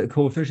these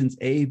coefficients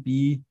a,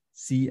 b,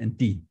 c, and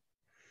d.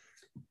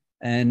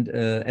 And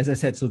as I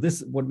said, so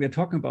this, what we're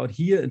talking about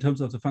here in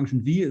terms of the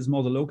function v is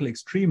more the local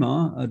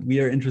extrema.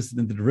 We are interested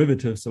in the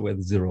derivatives, so where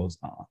the zeros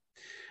are.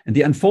 And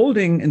the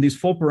unfolding in these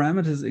four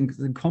parameters is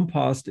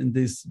encompassed in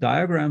this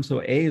diagram.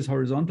 So A is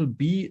horizontal,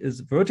 B is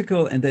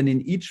vertical, and then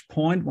in each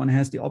point, one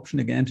has the option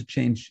again to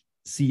change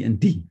C and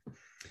D.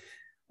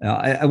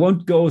 I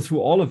won't go through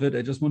all of it.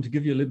 I just want to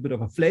give you a little bit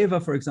of a flavor.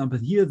 For example,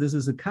 here, this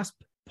is a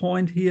cusp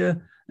point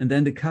here, and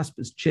then the cusp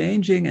is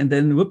changing, and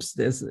then, whoops,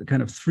 there's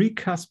kind of three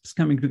cusps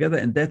coming together,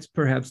 and that's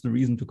perhaps the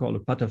reason to call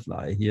it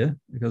butterfly here,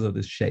 because of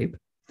this shape.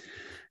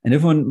 And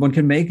if one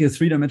can make a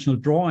three-dimensional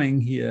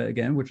drawing here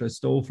again, which I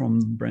stole from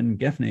Brendan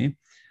Gaffney,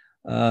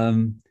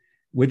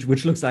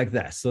 which looks like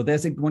this. So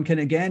one can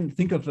again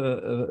think of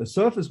a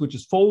surface which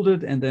is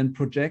folded and then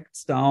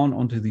projects down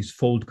onto these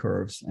fold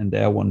curves, and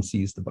there one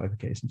sees the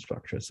bifurcation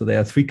structure. So there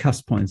are three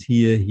cusp points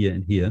here, here,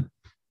 and here.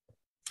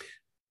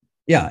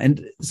 Yeah,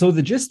 and so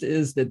the gist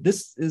is that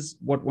this is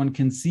what one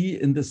can see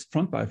in this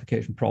front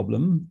bifurcation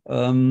problem.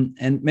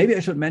 And maybe I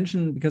should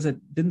mention, because I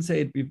didn't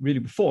say it really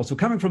before. So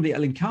coming from the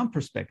Allen-Cahn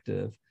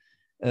perspective,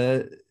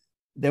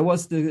 there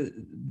was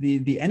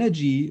the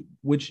energy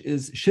which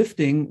is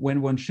shifting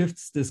when one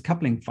shifts this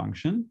coupling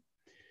function.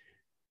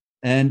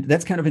 And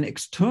that's kind of an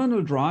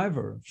external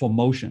driver for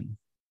motion.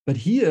 But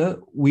here,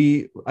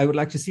 I would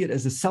like to see it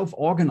as a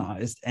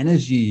self-organized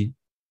energy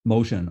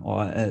motion,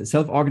 or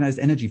self-organized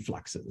energy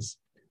fluxes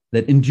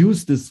that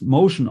induce this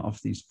motion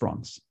of these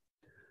fronts,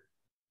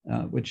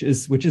 which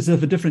is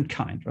of a different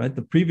kind, right?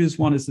 The previous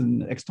one is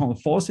an external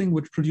forcing,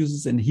 which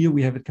produces, and here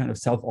we have it kind of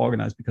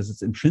self-organized because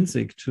it's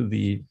intrinsic to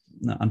the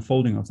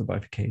unfolding of the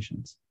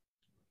bifurcations.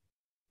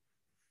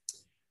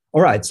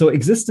 All right, so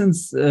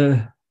existence,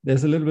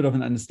 there's a little bit of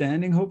an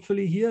understanding,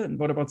 hopefully, here. And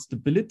what about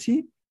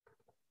stability?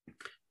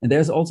 And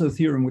there's also a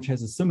theorem which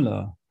has a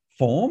similar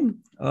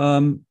form.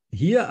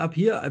 Up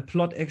here, I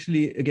plot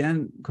actually,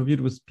 again,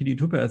 computed with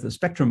PD2 path, the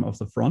spectrum of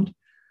the front.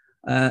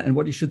 And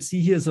what you should see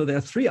here, so there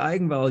are three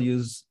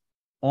eigenvalues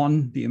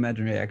on the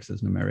imaginary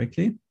axis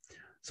numerically.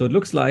 So it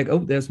looks like, oh,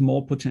 there's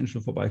more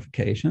potential for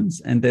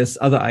bifurcations, and there's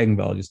other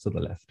eigenvalues to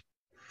the left.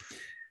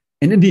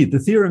 And indeed, the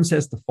theorem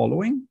says the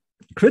following.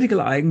 Critical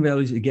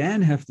eigenvalues,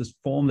 again, have this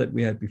form that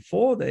we had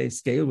before. They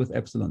scale with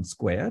epsilon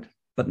squared.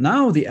 But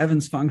now the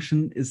Evans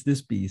function is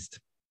this beast.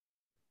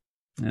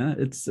 Yeah,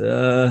 it's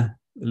a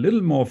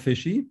little more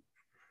fishy.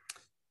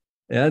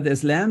 Yeah,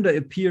 there's lambda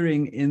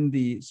appearing in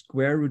the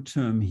square root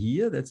term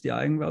here. That's the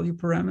eigenvalue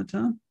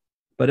parameter.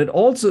 But it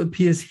also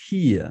appears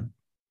here.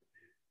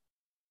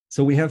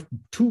 So we have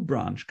two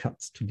branch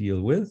cuts to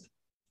deal with.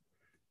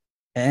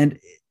 And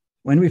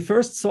when we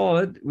first saw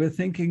it, we're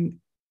thinking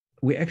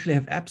we actually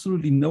have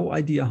absolutely no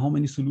idea how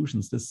many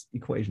solutions this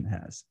equation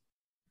has.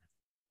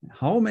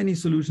 How many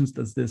solutions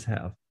does this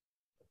have?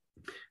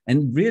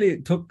 And really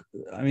it took,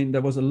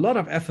 there was a lot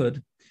of effort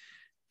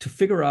to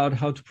figure out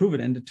how to prove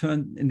it. And it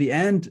turned, in the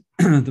end,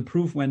 the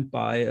proof went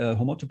by a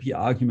homotopy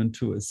argument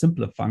to a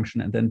simpler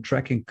function, and then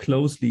tracking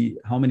closely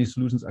how many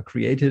solutions are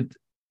created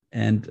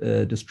and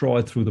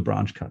destroyed through the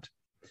branch cut.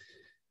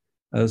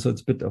 So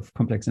it's a bit of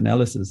complex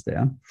analysis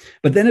there.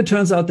 But then it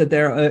turns out that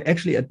there are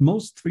actually at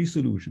most three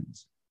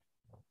solutions.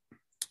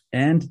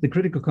 And the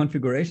critical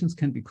configurations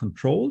can be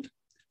controlled.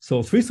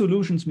 So three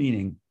solutions,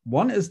 meaning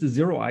one is the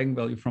zero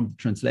eigenvalue from the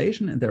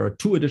translation, and there are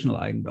two additional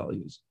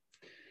eigenvalues.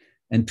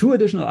 And two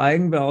additional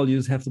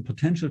eigenvalues have the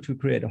potential to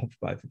create a Hopf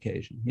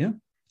bifurcation here.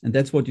 And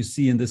that's what you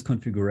see in this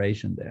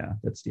configuration there.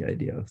 That's the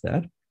idea of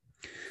that.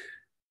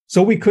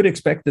 So we could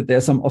expect that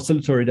there's some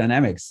oscillatory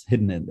dynamics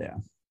hidden in there.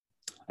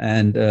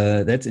 And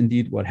that's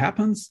indeed what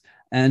happens.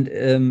 And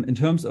in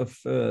terms of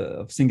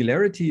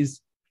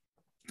singularities,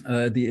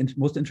 the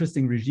most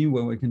interesting regime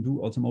where we can do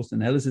also most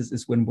analysis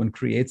is when one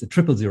creates a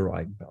triple zero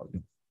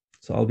eigenvalue.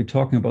 So I'll be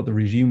talking about the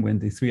regime when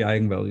the three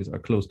eigenvalues are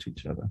close to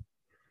each other.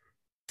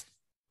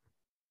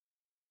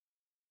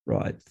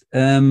 Right.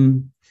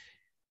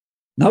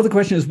 Now the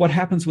question is, what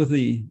happens with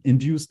the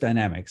induced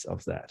dynamics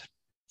of that?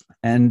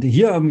 And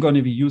here I'm going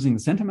to be using the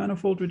center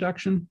manifold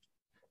reduction.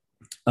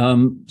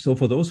 So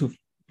for those who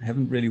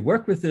haven't really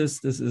worked with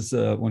this is,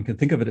 one can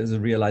think of it as a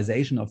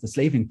realization of the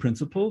slaving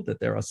principle, that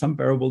there are some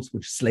variables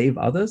which slave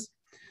others.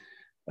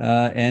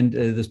 And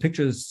this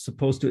picture is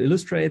supposed to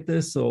illustrate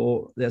this.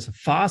 So there's a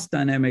fast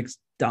dynamics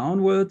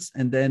downwards,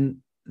 and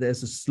then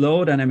there's a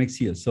slow dynamics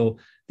here. So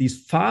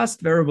these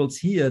fast variables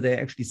here, they're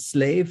actually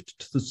slaved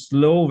to the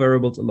slow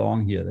variables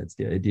along here. That's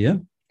the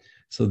idea.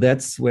 So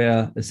that's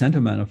where the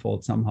center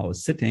manifold somehow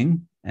is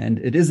sitting. And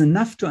it is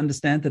enough to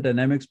understand the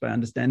dynamics by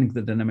understanding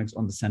the dynamics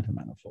on the center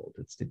manifold.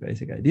 It's the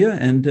basic idea.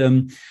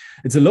 And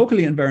it's a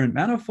locally invariant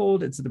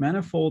manifold. It's the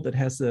manifold that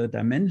has a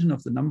dimension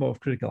of the number of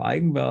critical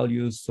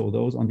eigenvalues. So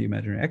those on the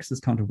imaginary axis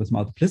counted with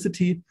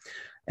multiplicity.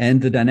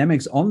 And the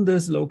dynamics on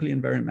this locally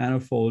invariant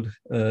manifold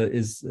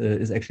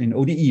is actually an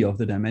ODE of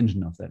the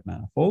dimension of that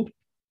manifold.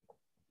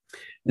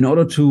 In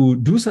order to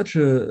do such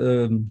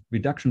a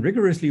reduction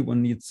rigorously,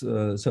 one needs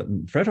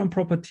certain Fredholm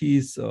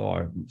properties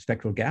or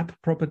spectral gap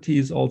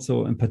properties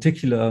also. In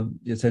particular,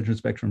 the essential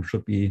spectrum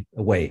should be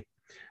away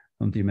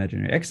from the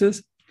imaginary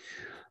axis.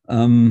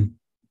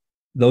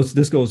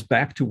 This goes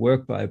back to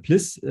work by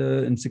Pliss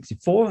in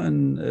 '64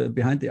 and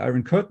Behind the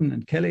Iron Curtain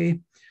and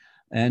Kelly.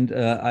 And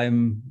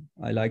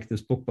I like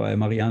this book by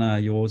Mariana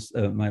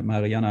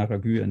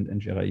Ragu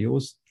and Gerard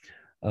Joos,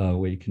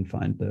 where you can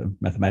find the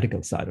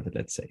mathematical side of it,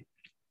 let's say.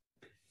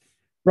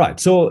 Right,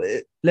 so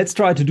let's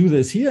try to do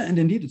this here. And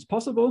indeed, it's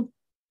possible.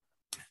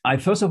 I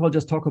first of all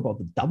just talk about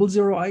the double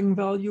zero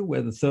eigenvalue,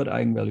 where the third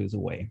eigenvalue is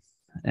away.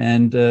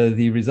 And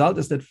the result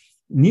is that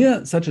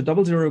near such a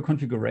double zero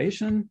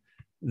configuration,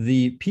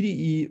 the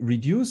PDE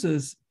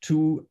reduces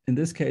to, in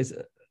this case,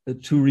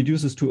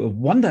 reduces to a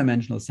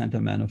one-dimensional center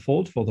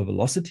manifold for the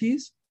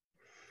velocities.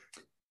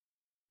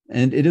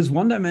 And it is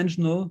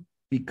one-dimensional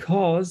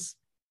because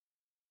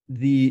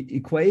the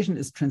equation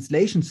is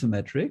translation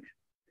symmetric,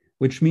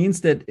 which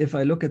means that if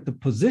I look at the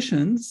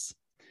positions,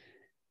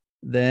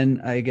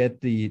 then I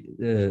get the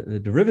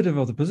derivative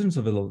of the positions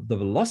of the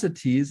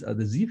velocities are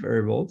the z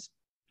variables,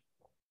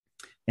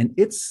 and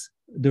its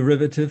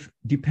derivative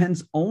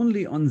depends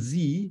only on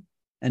z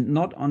and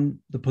not on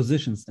the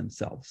positions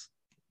themselves.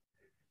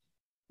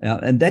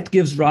 And that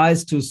gives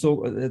rise to,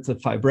 it's a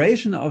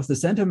fibration of the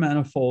center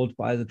manifold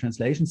by the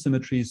translation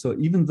symmetry. So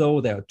even though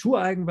there are two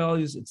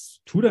eigenvalues, it's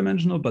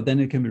two-dimensional, but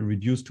then it can be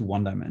reduced to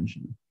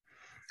one-dimensional.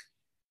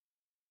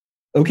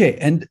 Okay,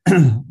 and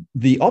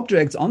the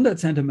objects on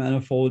that center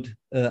manifold,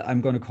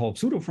 I'm going to call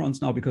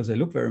pseudo-fronts now because they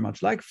look very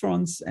much like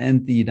fronts.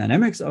 And the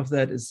dynamics of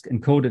that is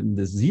encoded in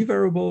this z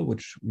variable,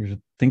 which you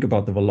should think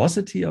about the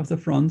velocity of the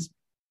fronts.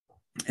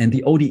 And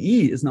the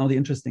ODE is now the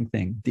interesting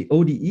thing. The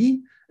ODE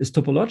is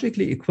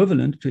topologically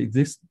equivalent to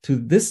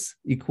this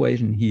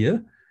equation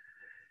here,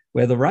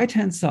 where the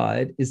right-hand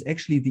side is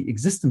actually the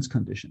existence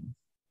condition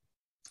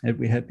that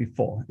we had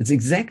before. It's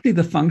exactly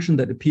the function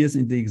that appears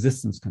in the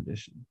existence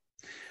condition.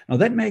 Now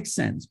that makes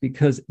sense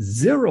because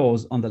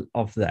zeros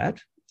of that,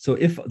 so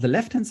if the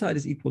left-hand side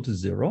is equal to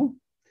 0,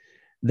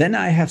 then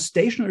I have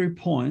stationary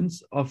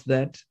points of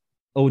that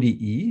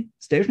ODE.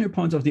 Stationary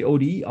points of the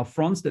ODE are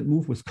fronts that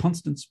move with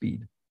constant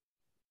speed.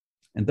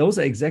 And those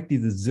are exactly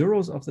the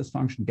zeros of this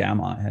function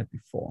gamma I had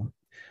before.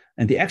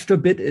 And the extra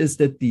bit is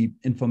that the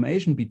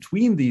information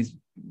between these,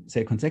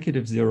 say,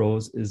 consecutive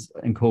zeros is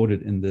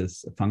encoded in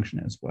this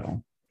function as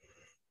well.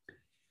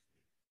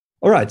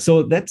 All right,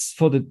 so that's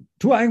for the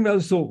two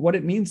eigenvalues. So what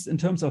it means in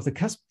terms of the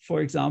cusp, for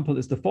example,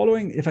 is the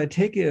following. If I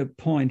take a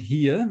point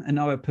here and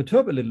now I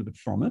perturb a little bit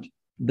from it,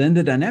 then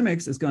the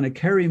dynamics is going to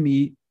carry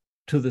me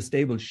to the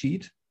stable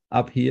sheet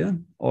up here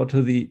or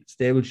to the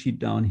stable sheet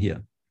down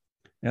here.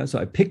 Yeah, so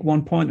I pick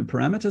one point in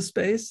parameter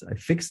space, I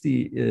fix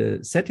the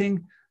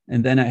setting,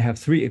 and then I have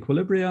three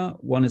equilibria.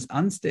 One is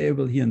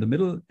unstable here in the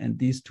middle, and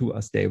these two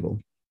are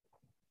stable.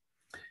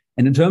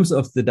 And in terms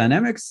of the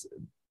dynamics,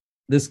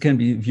 this can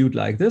be viewed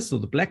like this. So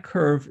the black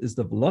curve is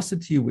the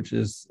velocity, which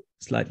is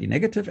slightly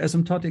negative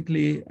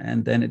asymptotically,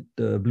 and then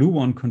the blue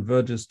one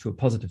converges to a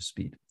positive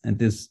speed. And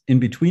this in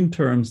between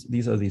terms,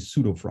 these are these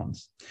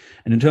pseudo-fronts.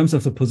 And in terms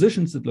of the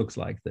positions, it looks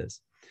like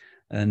this.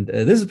 And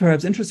this is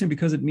perhaps interesting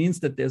because it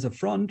means that there's a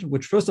front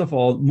which, first of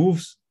all,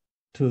 moves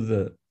to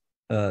the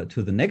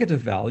negative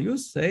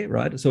values, say,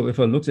 right? So if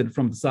I look at it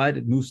from the side,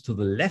 it moves to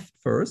the left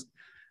first,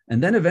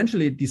 and then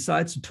eventually it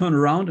decides to turn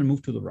around and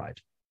move to the right.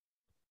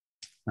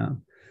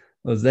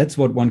 Well, that's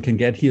what one can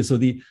get here. So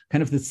the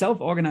kind of the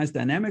self-organized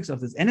dynamics of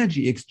this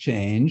energy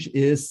exchange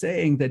is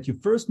saying that you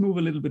first move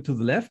a little bit to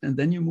the left and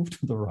then you move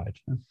to the right.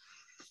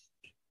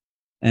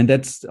 And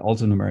that's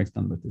also numerics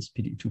done with this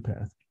PD2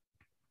 path.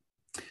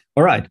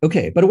 All right,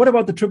 okay, but what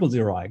about the triple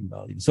zero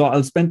eigenvalue? So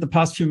I'll spend the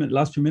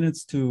last few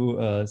minutes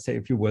to say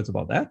a few words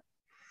about that.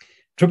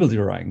 Triple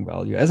zero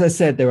eigenvalue. As I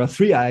said, there are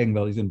three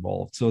eigenvalues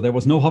involved, so there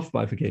was no Hopf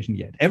bifurcation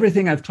yet.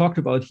 Everything I've talked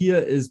about here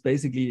is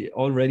basically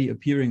already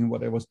appearing in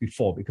what there was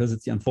before because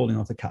it's the unfolding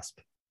of the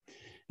cusp.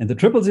 And the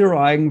triple zero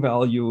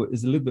eigenvalue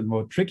is a little bit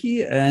more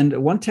tricky. And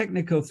one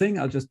technical thing,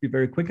 I'll just be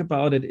very quick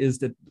about it, is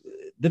that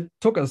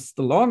took us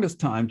the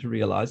longest time to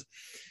realize.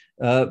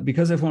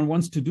 Because if one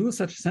wants to do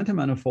such center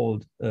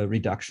manifold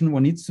reduction,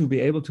 one needs to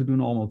be able to do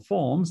normal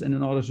forms. And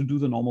in order to do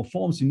the normal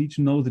forms, you need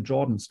to know the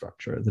Jordan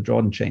structure, the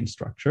Jordan chain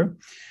structure.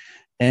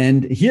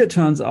 And here it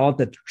turns out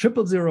that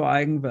triple zero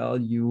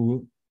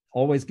eigenvalue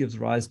always gives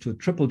rise to a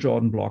triple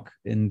Jordan block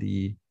in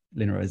the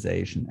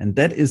linearization. And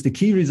that is the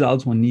key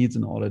results one needs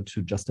in order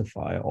to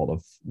justify all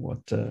of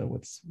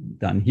what's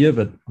done here.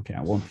 But okay,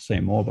 I won't say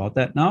more about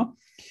that now.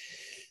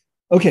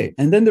 Okay,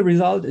 and then the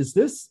result is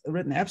this,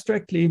 written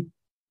abstractly.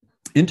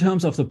 In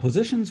terms of the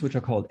positions, which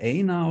are called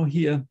A now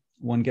here,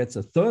 one gets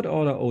a third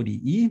order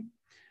ODE,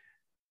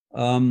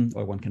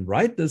 or one can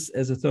write this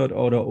as a third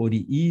order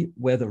ODE,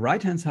 where the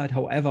right-hand side,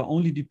 however,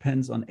 only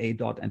depends on A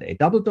dot and A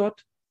double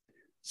dot.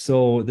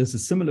 So this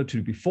is similar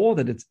to before,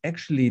 that it's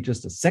actually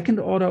just a second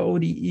order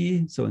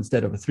ODE. So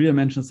instead of a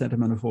three-dimensional center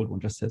manifold, one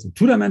just has a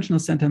two-dimensional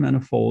center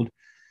manifold.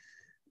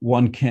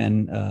 One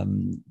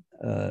can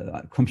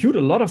compute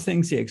a lot of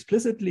things here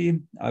explicitly.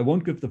 I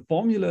won't give the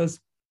formulas,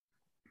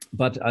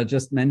 but I'll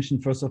just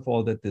mention, first of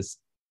all, that this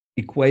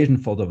equation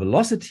for the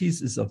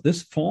velocities is of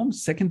this form.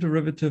 Second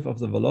derivative of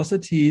the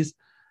velocities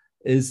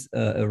is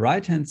a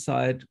right-hand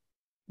side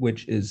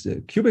which is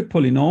a cubic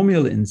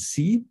polynomial in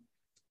C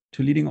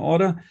to leading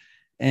order.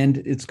 And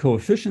its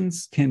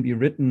coefficients can be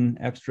written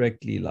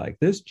abstractly like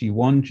this,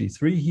 G1,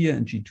 G3 here,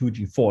 and G2,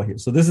 G4 here.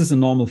 So this is a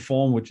normal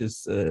form, which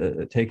is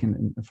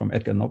taken from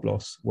Edgar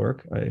Knobloch's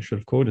work. I should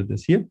have quoted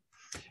this here.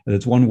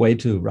 That's one way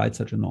to write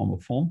such a normal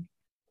form.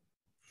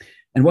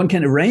 And one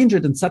can arrange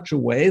it in such a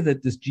way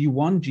that this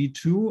G1,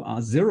 G2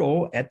 are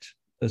 0 at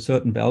a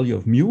certain value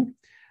of mu,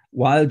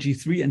 while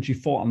G3 and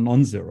G4 are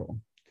non-zero.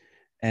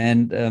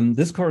 And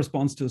this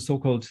corresponds to a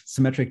so-called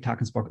symmetric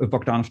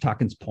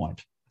Bogdanov-Takens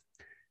point.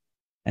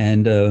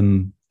 And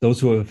those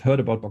who have heard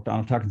about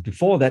Bogdanov-Takens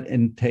before, that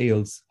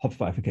entails Hopf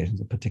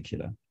bifurcations in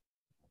particular.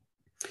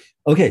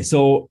 Okay,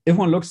 so if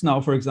one looks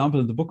now, for example,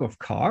 in the book of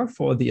Carr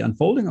for the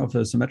unfolding of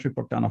a symmetric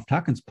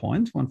Bogdanov-Takens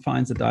point, one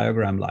finds a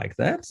diagram like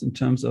that in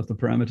terms of the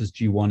parameters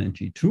G1 and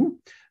G2.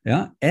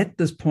 Yeah, at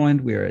this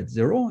point, we are at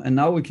 0. And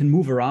now we can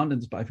move around in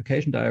this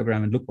bifurcation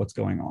diagram and look what's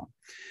going on.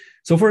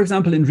 So for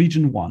example, in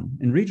region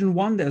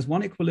 1, there's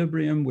one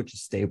equilibrium, which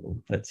is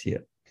stable. That's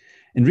here.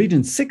 In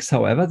region 6,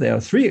 however, there are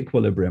 3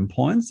 equilibrium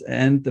points,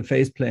 and the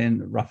phase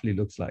plane roughly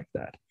looks like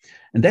that.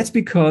 And that's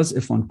because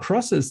if one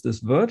crosses this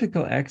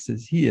vertical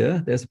axis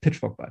here, there's a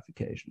pitchfork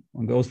bifurcation.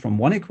 One goes from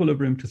 1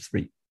 equilibrium to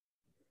 3.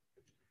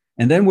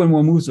 And then when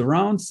one moves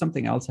around,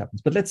 something else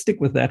happens. But let's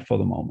stick with that for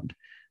the moment.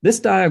 This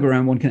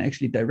diagram one can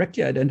actually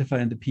directly identify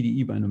in the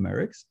PDE by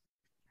numerics.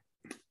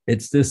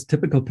 It's this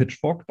typical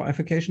pitchfork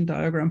bifurcation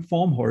diagram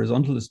form.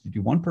 Horizontal is the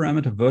D1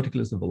 parameter,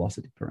 vertical is the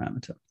velocity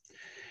parameter.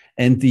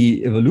 And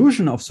the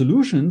evolution of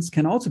solutions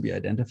can also be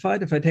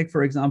identified. If I take,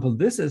 for example,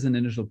 this as an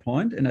initial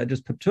point, and I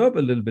just perturb a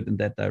little bit in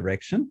that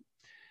direction,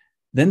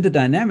 then the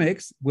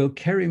dynamics will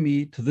carry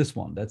me to this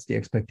one. That's the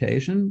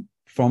expectation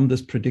from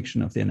this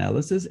prediction of the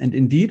analysis. And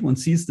indeed, one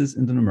sees this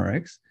in the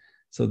numerics.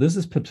 So this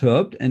is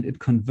perturbed, and it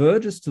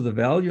converges to the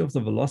value of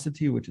the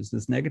velocity, which is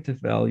this negative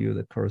value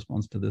that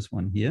corresponds to this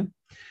one here.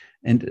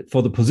 And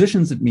for the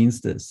positions, it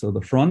means this. So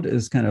the front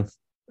is kind of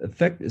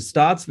it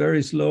starts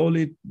very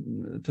slowly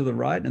to the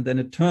right, and then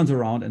it turns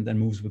around and then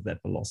moves with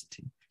that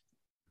velocity.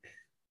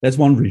 That's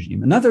one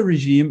regime. Another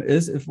regime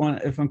is if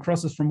one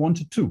crosses from 1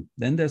 to 2,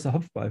 then there's a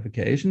Hopf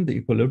bifurcation. The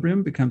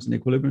equilibrium becomes an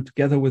equilibrium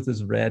together with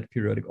this red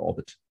periodic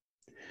orbit.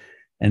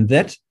 And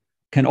that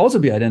can also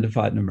be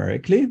identified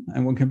numerically,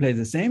 and one can play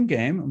the same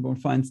game, and one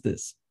finds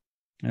this.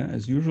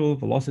 As usual,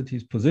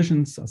 velocities,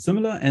 positions are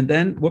similar, and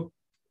then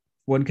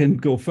one can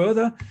go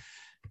further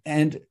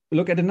and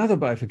look at another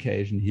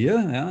bifurcation here.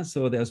 Yeah?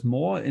 So there's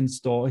more in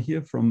store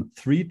here from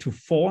 3 to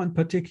 4 in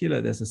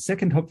particular. There's a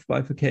second Hopf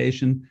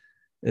bifurcation.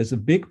 There's a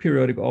big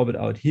periodic orbit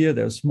out here.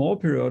 There's small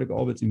periodic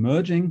orbits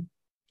emerging.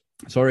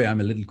 Sorry,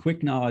 I'm a little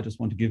quick now. I just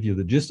want to give you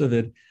the gist of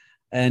it.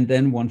 And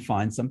then one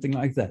finds something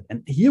like that.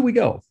 And here we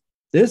go.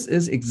 This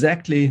is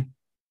exactly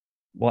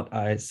what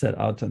I set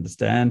out to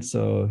understand.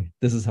 So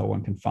this is how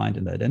one can find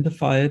and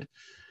identify it.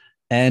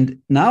 And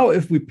now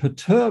if we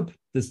perturb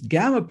this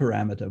gamma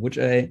parameter, which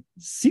I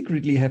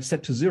secretly have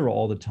set to 0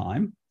 all the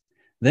time,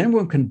 then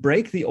one can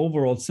break the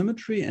overall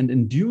symmetry and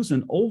induce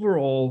an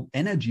overall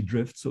energy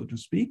drift, so to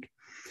speak.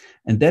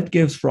 And that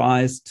gives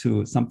rise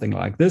to something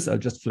like this. I'll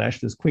just flash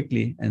this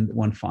quickly, and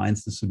one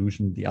finds the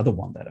solution, the other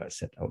one that I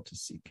set out to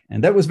seek.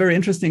 And that was very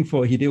interesting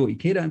for Hideo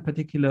Ikeda in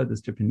particular,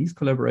 this Japanese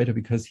collaborator,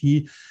 because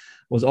he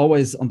was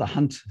always on the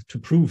hunt to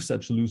prove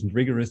such solutions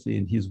rigorously,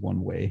 and here's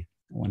one way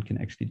one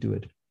can actually do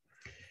it.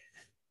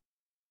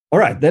 All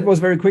right, that was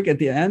very quick at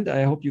the end.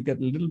 I hope you get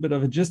a little bit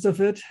of a gist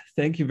of it.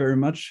 Thank you very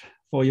much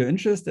for your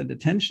interest and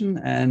attention.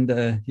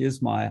 And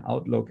here's my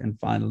outlook and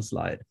final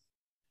slide.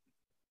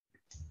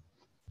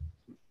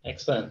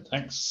 Excellent.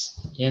 Thanks,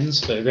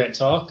 Jens, for a great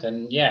talk.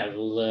 And yeah,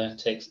 we'll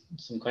take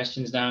some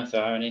questions now if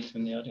there are any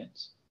from the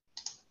audience.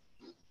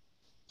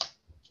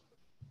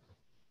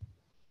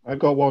 I've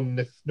got one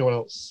if no one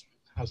else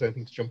has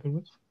anything to jump in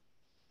with.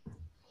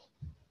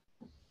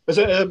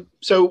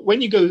 So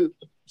when you go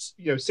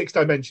 6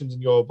 dimensions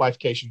in your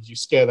bifurcations, you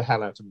scare the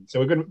hell out of me. So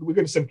we're going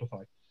to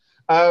simplify.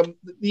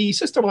 The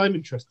system I'm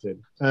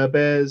interested in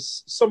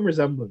bears some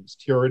resemblance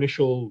to your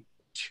initial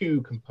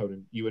 2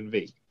 component, U and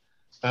V.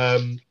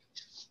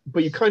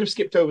 But you kind of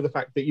skipped over the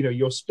fact that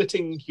you're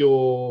splitting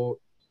your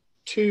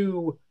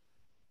 2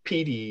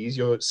 PDEs.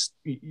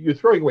 You're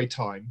throwing away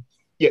time.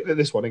 Yeah,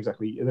 this one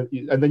exactly,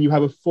 and then you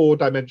have a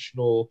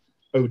 4-dimensional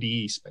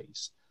ODE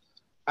space.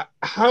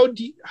 Could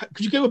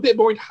you go a bit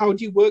more into how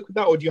do you work with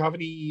that, or do you have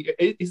any?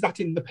 Is that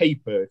in the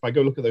paper? If I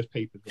go look at those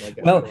papers, I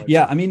get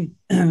yeah. I mean,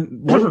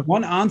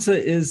 one answer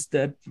is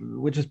that,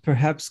 which is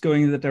perhaps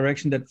going in the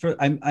direction that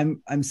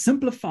I'm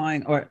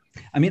simplifying, or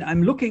I mean,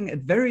 I'm looking at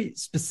very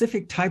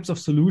specific types of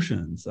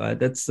solutions.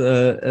 That's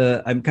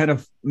I'm kind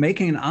of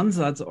making an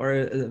ansatz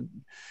or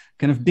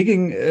kind of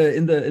digging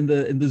in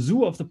the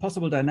zoo of the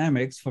possible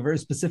dynamics for very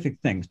specific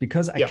things,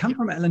 because I come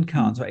from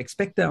Allen-Cahn, so I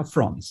expect there are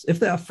fronts. If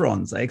there are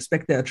fronts, I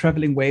expect there are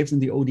traveling waves in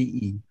the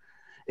ODE.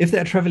 If there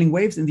are traveling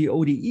waves in the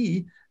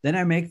ODE, then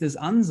I make this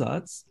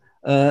ansatz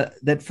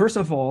that first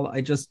of all,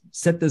 I just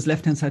set this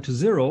left-hand side to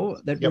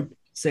 0, that would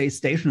say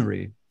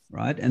stationary,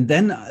 right? And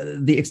then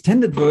the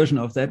extended version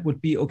of that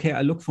would be, okay,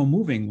 I look for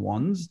moving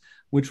ones,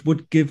 which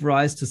would give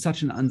rise to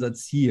such an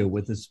ansatz here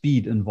with the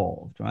speed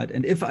involved, right?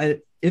 And if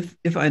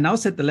I now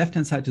set the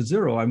left-hand side to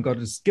 0, I'm going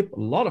to skip a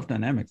lot of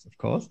dynamics, of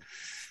course,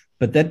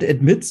 but that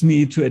admits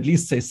me to at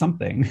least say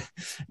something.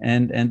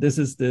 And this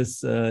is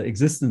this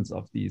existence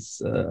of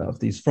these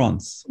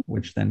fronts,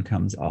 which then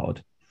comes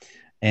out.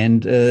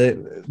 And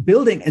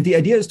the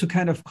idea is to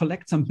kind of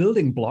collect some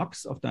building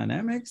blocks of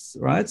dynamics,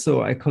 right?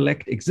 So I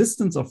collect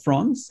existence of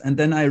fronts, and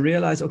then I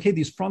realize, okay,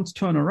 these fronts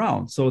turn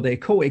around, so they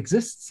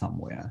coexist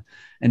somewhere.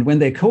 And when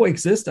they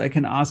coexist, I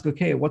can ask,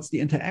 okay, what's the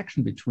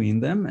interaction between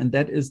them? And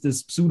that is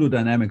this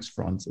pseudodynamics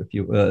fronts, if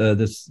you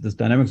this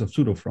dynamics of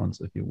pseudo fronts,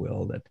 if you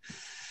will. That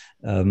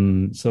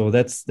so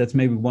that's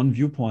maybe one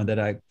viewpoint, that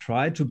I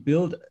try to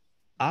build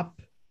up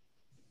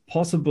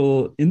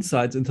possible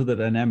insights into the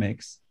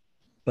dynamics.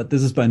 But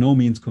this is by no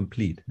means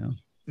complete. Yeah?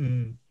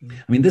 Mm-hmm.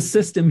 I mean, this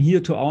system here,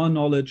 to our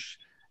knowledge,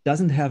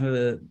 doesn't have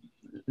a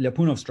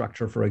Lyapunov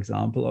structure, for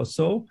example, or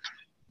so.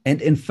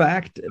 And in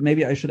fact,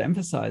 maybe I should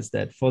emphasize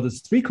that for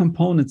this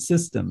 3-component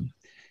system,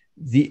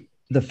 the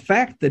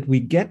fact that we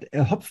get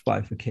a Hopf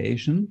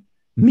bifurcation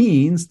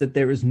means that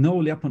there is no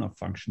Lyapunov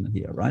function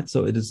here, right?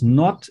 So it is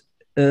not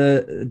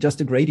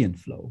just a gradient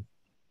flow.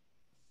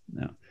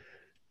 Yeah.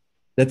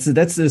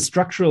 That's a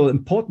structural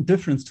important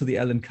difference to the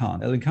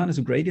Allen-Cahn. Allen-Cahn is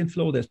a gradient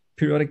flow. There's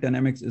periodic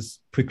dynamics is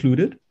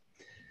precluded,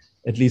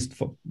 at least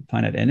for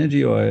finite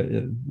energy, or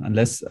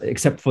unless,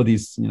 except for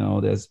these,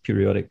 there's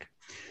periodic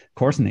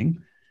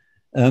coarsening.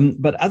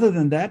 But other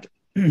than that,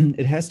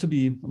 it has to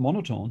be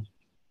monotone,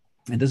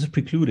 and this is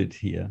precluded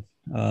here.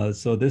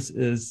 So this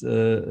is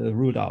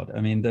ruled out.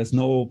 I mean, there's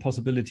no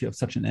possibility of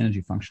such an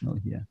energy functional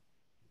here.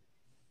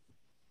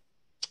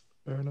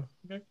 Fair enough.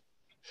 Okay.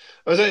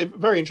 I was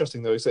very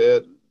interesting though.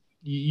 So,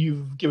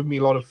 you've given me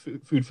a lot of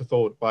food for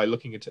thought by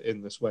looking at it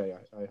in this way.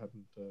 I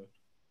hadn't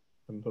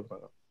thought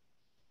about that.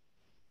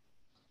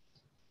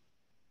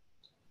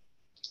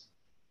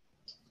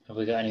 Have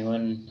we got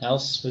anyone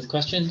else with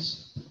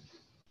questions?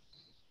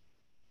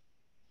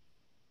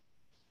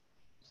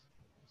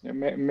 Yeah,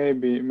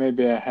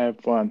 maybe I have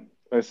one.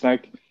 It's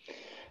like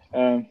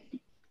so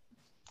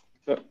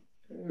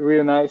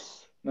really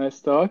nice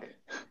talk.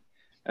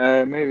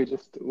 Maybe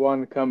just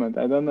one comment.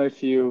 I don't know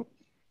if you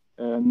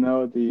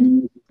know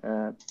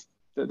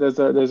there's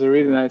a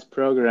really nice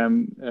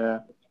program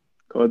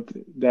called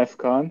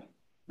DEFCON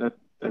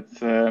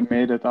that's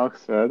made at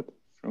Oxford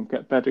from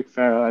Patrick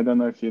Farrell. I don't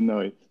know if you know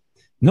it.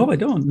 No, I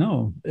don't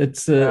know.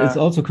 It's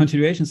also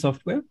continuation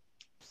software.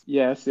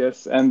 Yes,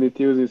 and it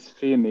uses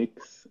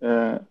Phoenix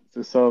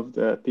to solve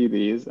the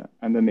PDEs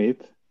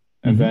underneath,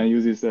 and then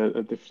uses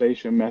a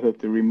deflation method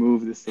to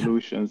remove the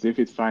solutions if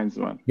it finds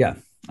one. Yeah,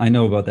 I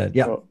know about that.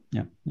 Yeah, so,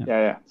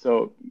 yeah.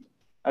 So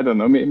I don't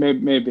know.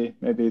 Maybe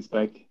it's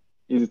like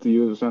easy to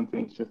use or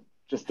something.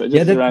 Just that's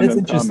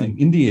interesting. Comment.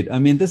 Indeed. I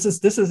mean, this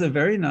is a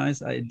very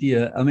nice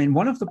idea. I mean,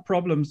 one of the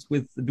problems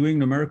with doing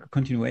numerical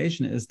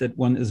continuation is that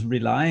one is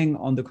relying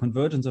on the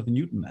convergence of a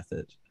Newton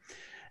method.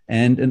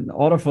 And in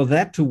order for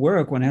that to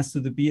work, one has to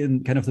be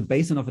in kind of the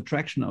basin of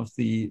attraction of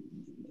the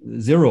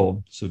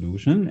zero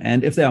solution.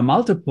 And if there are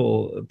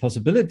multiple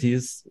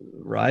possibilities,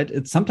 right,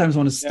 it's sometimes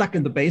one is stuck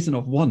in the basin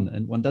of one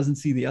and one doesn't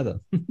see the other.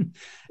 And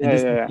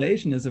this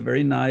deflation is a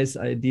very nice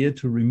idea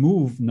to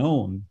remove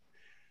known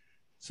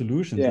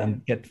solutions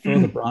and get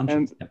further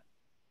branches.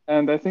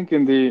 And I think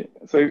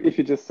so if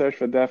you just search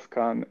for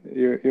DEFCON,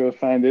 you'll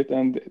find it.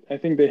 And I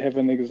think they have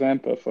an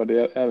example for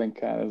the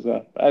Allen-Cahn as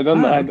well. I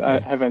don't know. I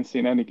haven't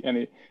seen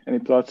any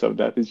plots of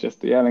that. It's just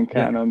the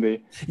Allen-Cahn on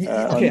the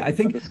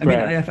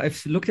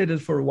I've looked at it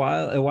for a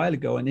while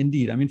ago, and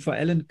indeed, I mean, for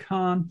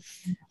Allen-Cahn,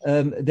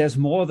 there's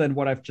more than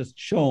what I've just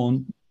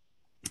shown.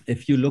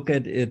 If you look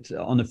at it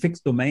on a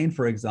fixed domain,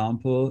 for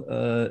example,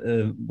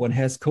 one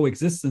has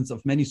coexistence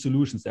of many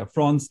solutions. There are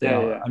fronts,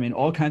 I mean,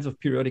 all kinds of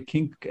periodic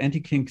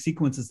anti-kink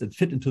sequences that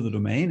fit into the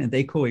domain, and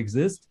they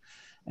coexist.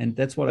 And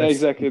that's what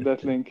exactly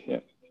that link.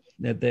 Yeah,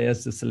 that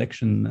there's a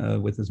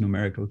selection with this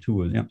numerical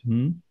tool. Yeah.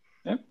 Mm-hmm.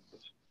 Yeah.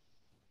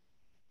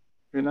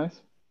 Very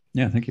nice.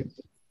 Yeah. Thank you.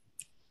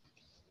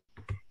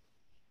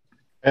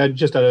 And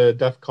just a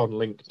DEFCON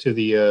link to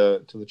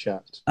the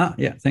chat.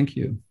 Yeah. Thank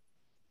you.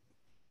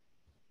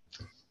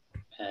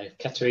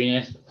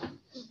 Katerina,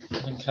 I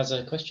think, has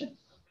a question.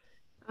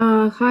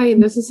 Hi,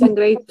 this is a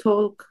great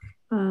talk.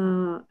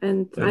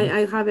 And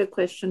I have a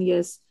question,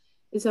 yes.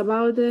 It's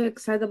about the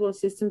excitable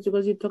systems,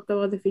 because you talked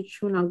about the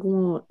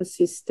Ficciu-Nagumo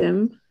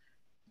system.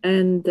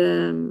 And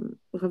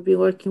we have been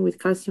working with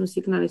calcium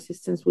signal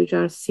systems, which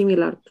are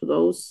similar to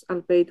those,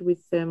 albeit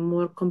with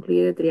more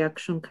complicated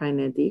reaction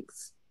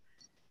kinetics.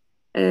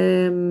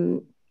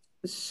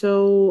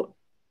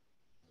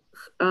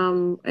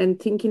 And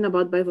thinking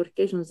about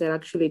bifurcations, there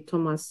actually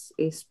Thomas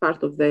is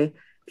part of the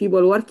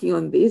people working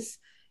on this.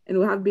 And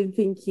we have been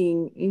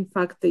thinking, in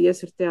fact,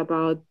 yesterday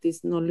about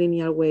these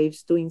nonlinear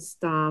waves doing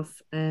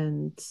stuff.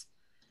 And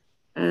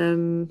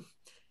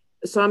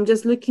so I'm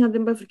just looking at the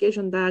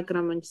bifurcation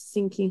diagram and just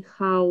thinking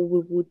how we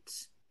would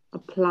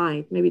apply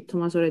it. Maybe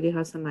Thomas already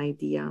has an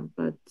idea,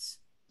 but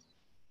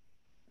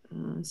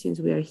since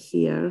we are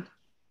here.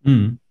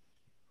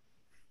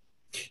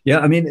 Yeah,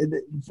 I mean,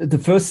 the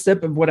first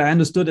step of what I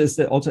understood is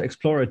that also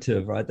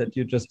explorative, right? That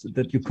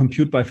you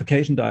compute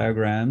bifurcation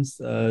diagrams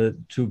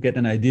to get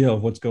an idea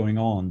of what's going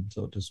on,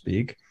 so to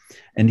speak.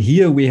 And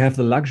here we have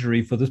the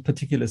luxury for this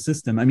particular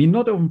system. I mean,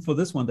 not even for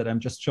this one that I'm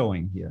just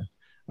showing here,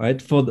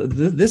 right? For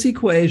this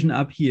equation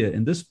up here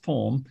in this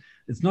form,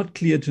 it's not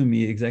clear to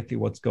me exactly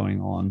what's going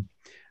on.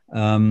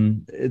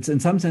 It's in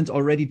some sense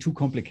already too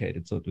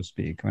complicated, so to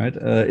speak, right?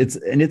 It's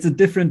a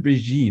different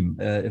regime,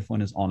 if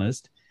one is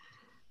honest.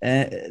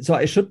 So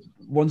I should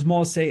once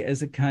more say,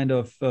 as a kind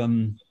of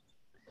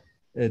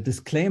a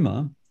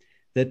disclaimer,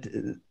 that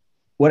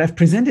what I've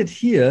presented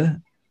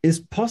here is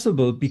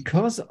possible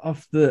because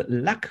of the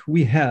luck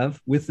we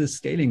have with the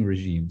scaling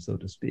regime, so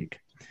to speak.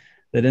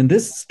 That in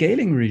this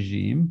scaling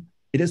regime,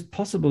 it is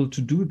possible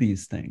to do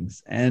these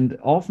things. And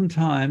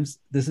oftentimes,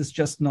 this is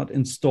just not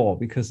in store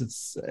because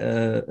it's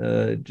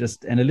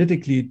just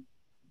analytically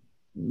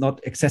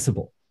not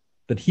accessible.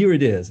 But here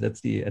it is. That's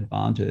the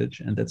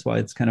advantage. And that's why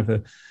it's kind of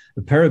a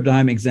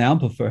paradigm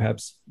example,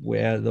 perhaps,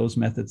 where those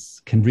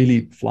methods can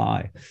really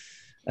fly.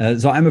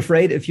 So I'm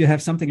afraid if you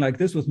have something like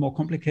this with more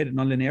complicated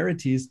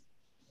nonlinearities,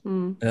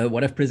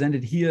 what I've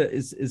presented here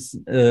is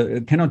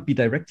cannot be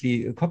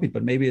directly copied,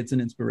 but maybe it's an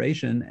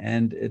inspiration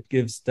and it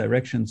gives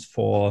directions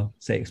for,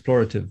 say,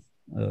 explorative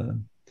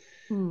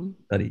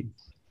study.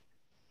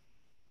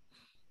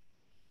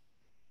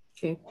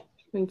 Okay,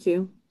 thank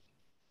you.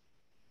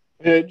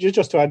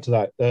 Just to add to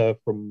that,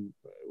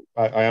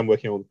 I am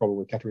working on the problem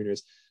with Katerina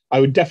is I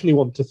would definitely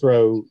want to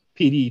throw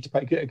PD to,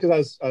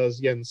 because as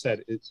Jens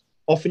said, it's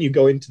often you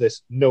go into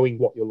this knowing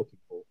what you're looking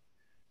for.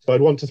 So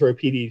I'd want to throw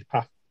PD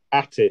path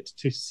at it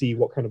to see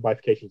what kind of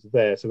bifurcations are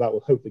there. So that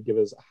will hopefully give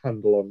us a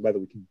handle on whether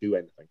we can do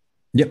anything.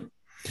 Yep.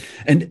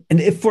 And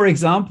if, for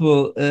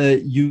example,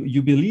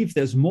 you believe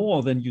there's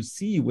more than you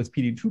see with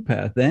PD2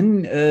 path,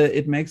 then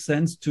it makes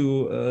sense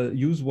to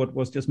use what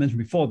was just mentioned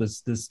before,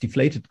 this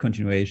deflated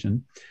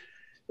continuation,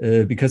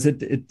 because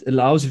it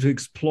allows you to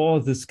explore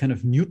this kind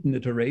of Newton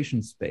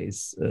iteration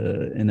space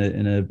in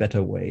a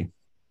better way.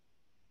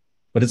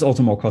 But it's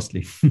also more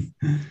costly.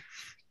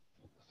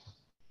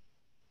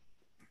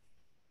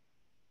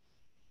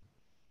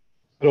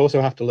 I'd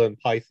also have to learn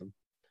Python.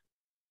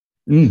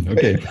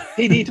 Okay.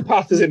 PD to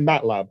path is in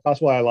MATLAB.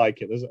 That's why I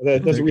like it.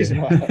 There's a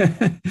reason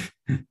why.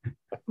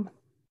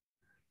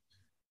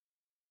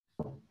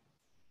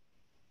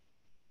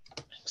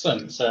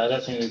 Excellent. So I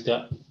don't think we've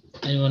got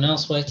anyone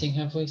else waiting,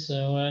 have we?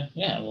 So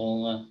yeah,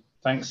 well,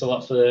 thanks a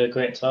lot for the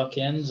great talk,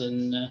 Jens,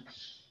 and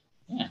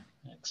yeah,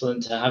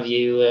 excellent to have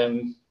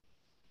you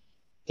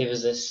give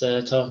us this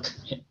talk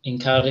in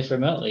Cardiff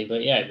remotely.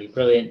 But yeah, it'd be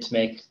brilliant to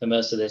make the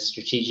most of this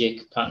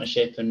strategic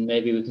partnership, and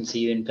maybe we can see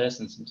you in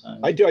person sometime.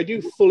 I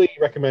do fully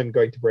recommend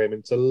going to Bremen.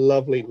 It's a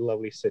lovely,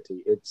 lovely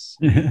city. It's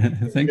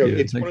Thank you.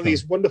 It's one of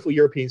these wonderful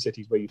European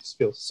cities where you just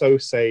feel so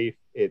safe.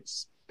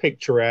 It's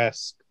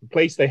picturesque. The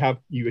place they have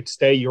you would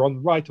stay, you're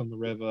right on the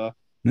river.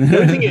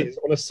 The only thing is,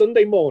 on a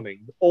Sunday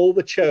morning, all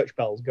the church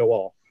bells go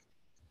off.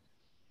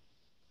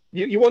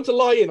 You want to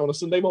lie in on a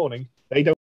Sunday morning? They don't.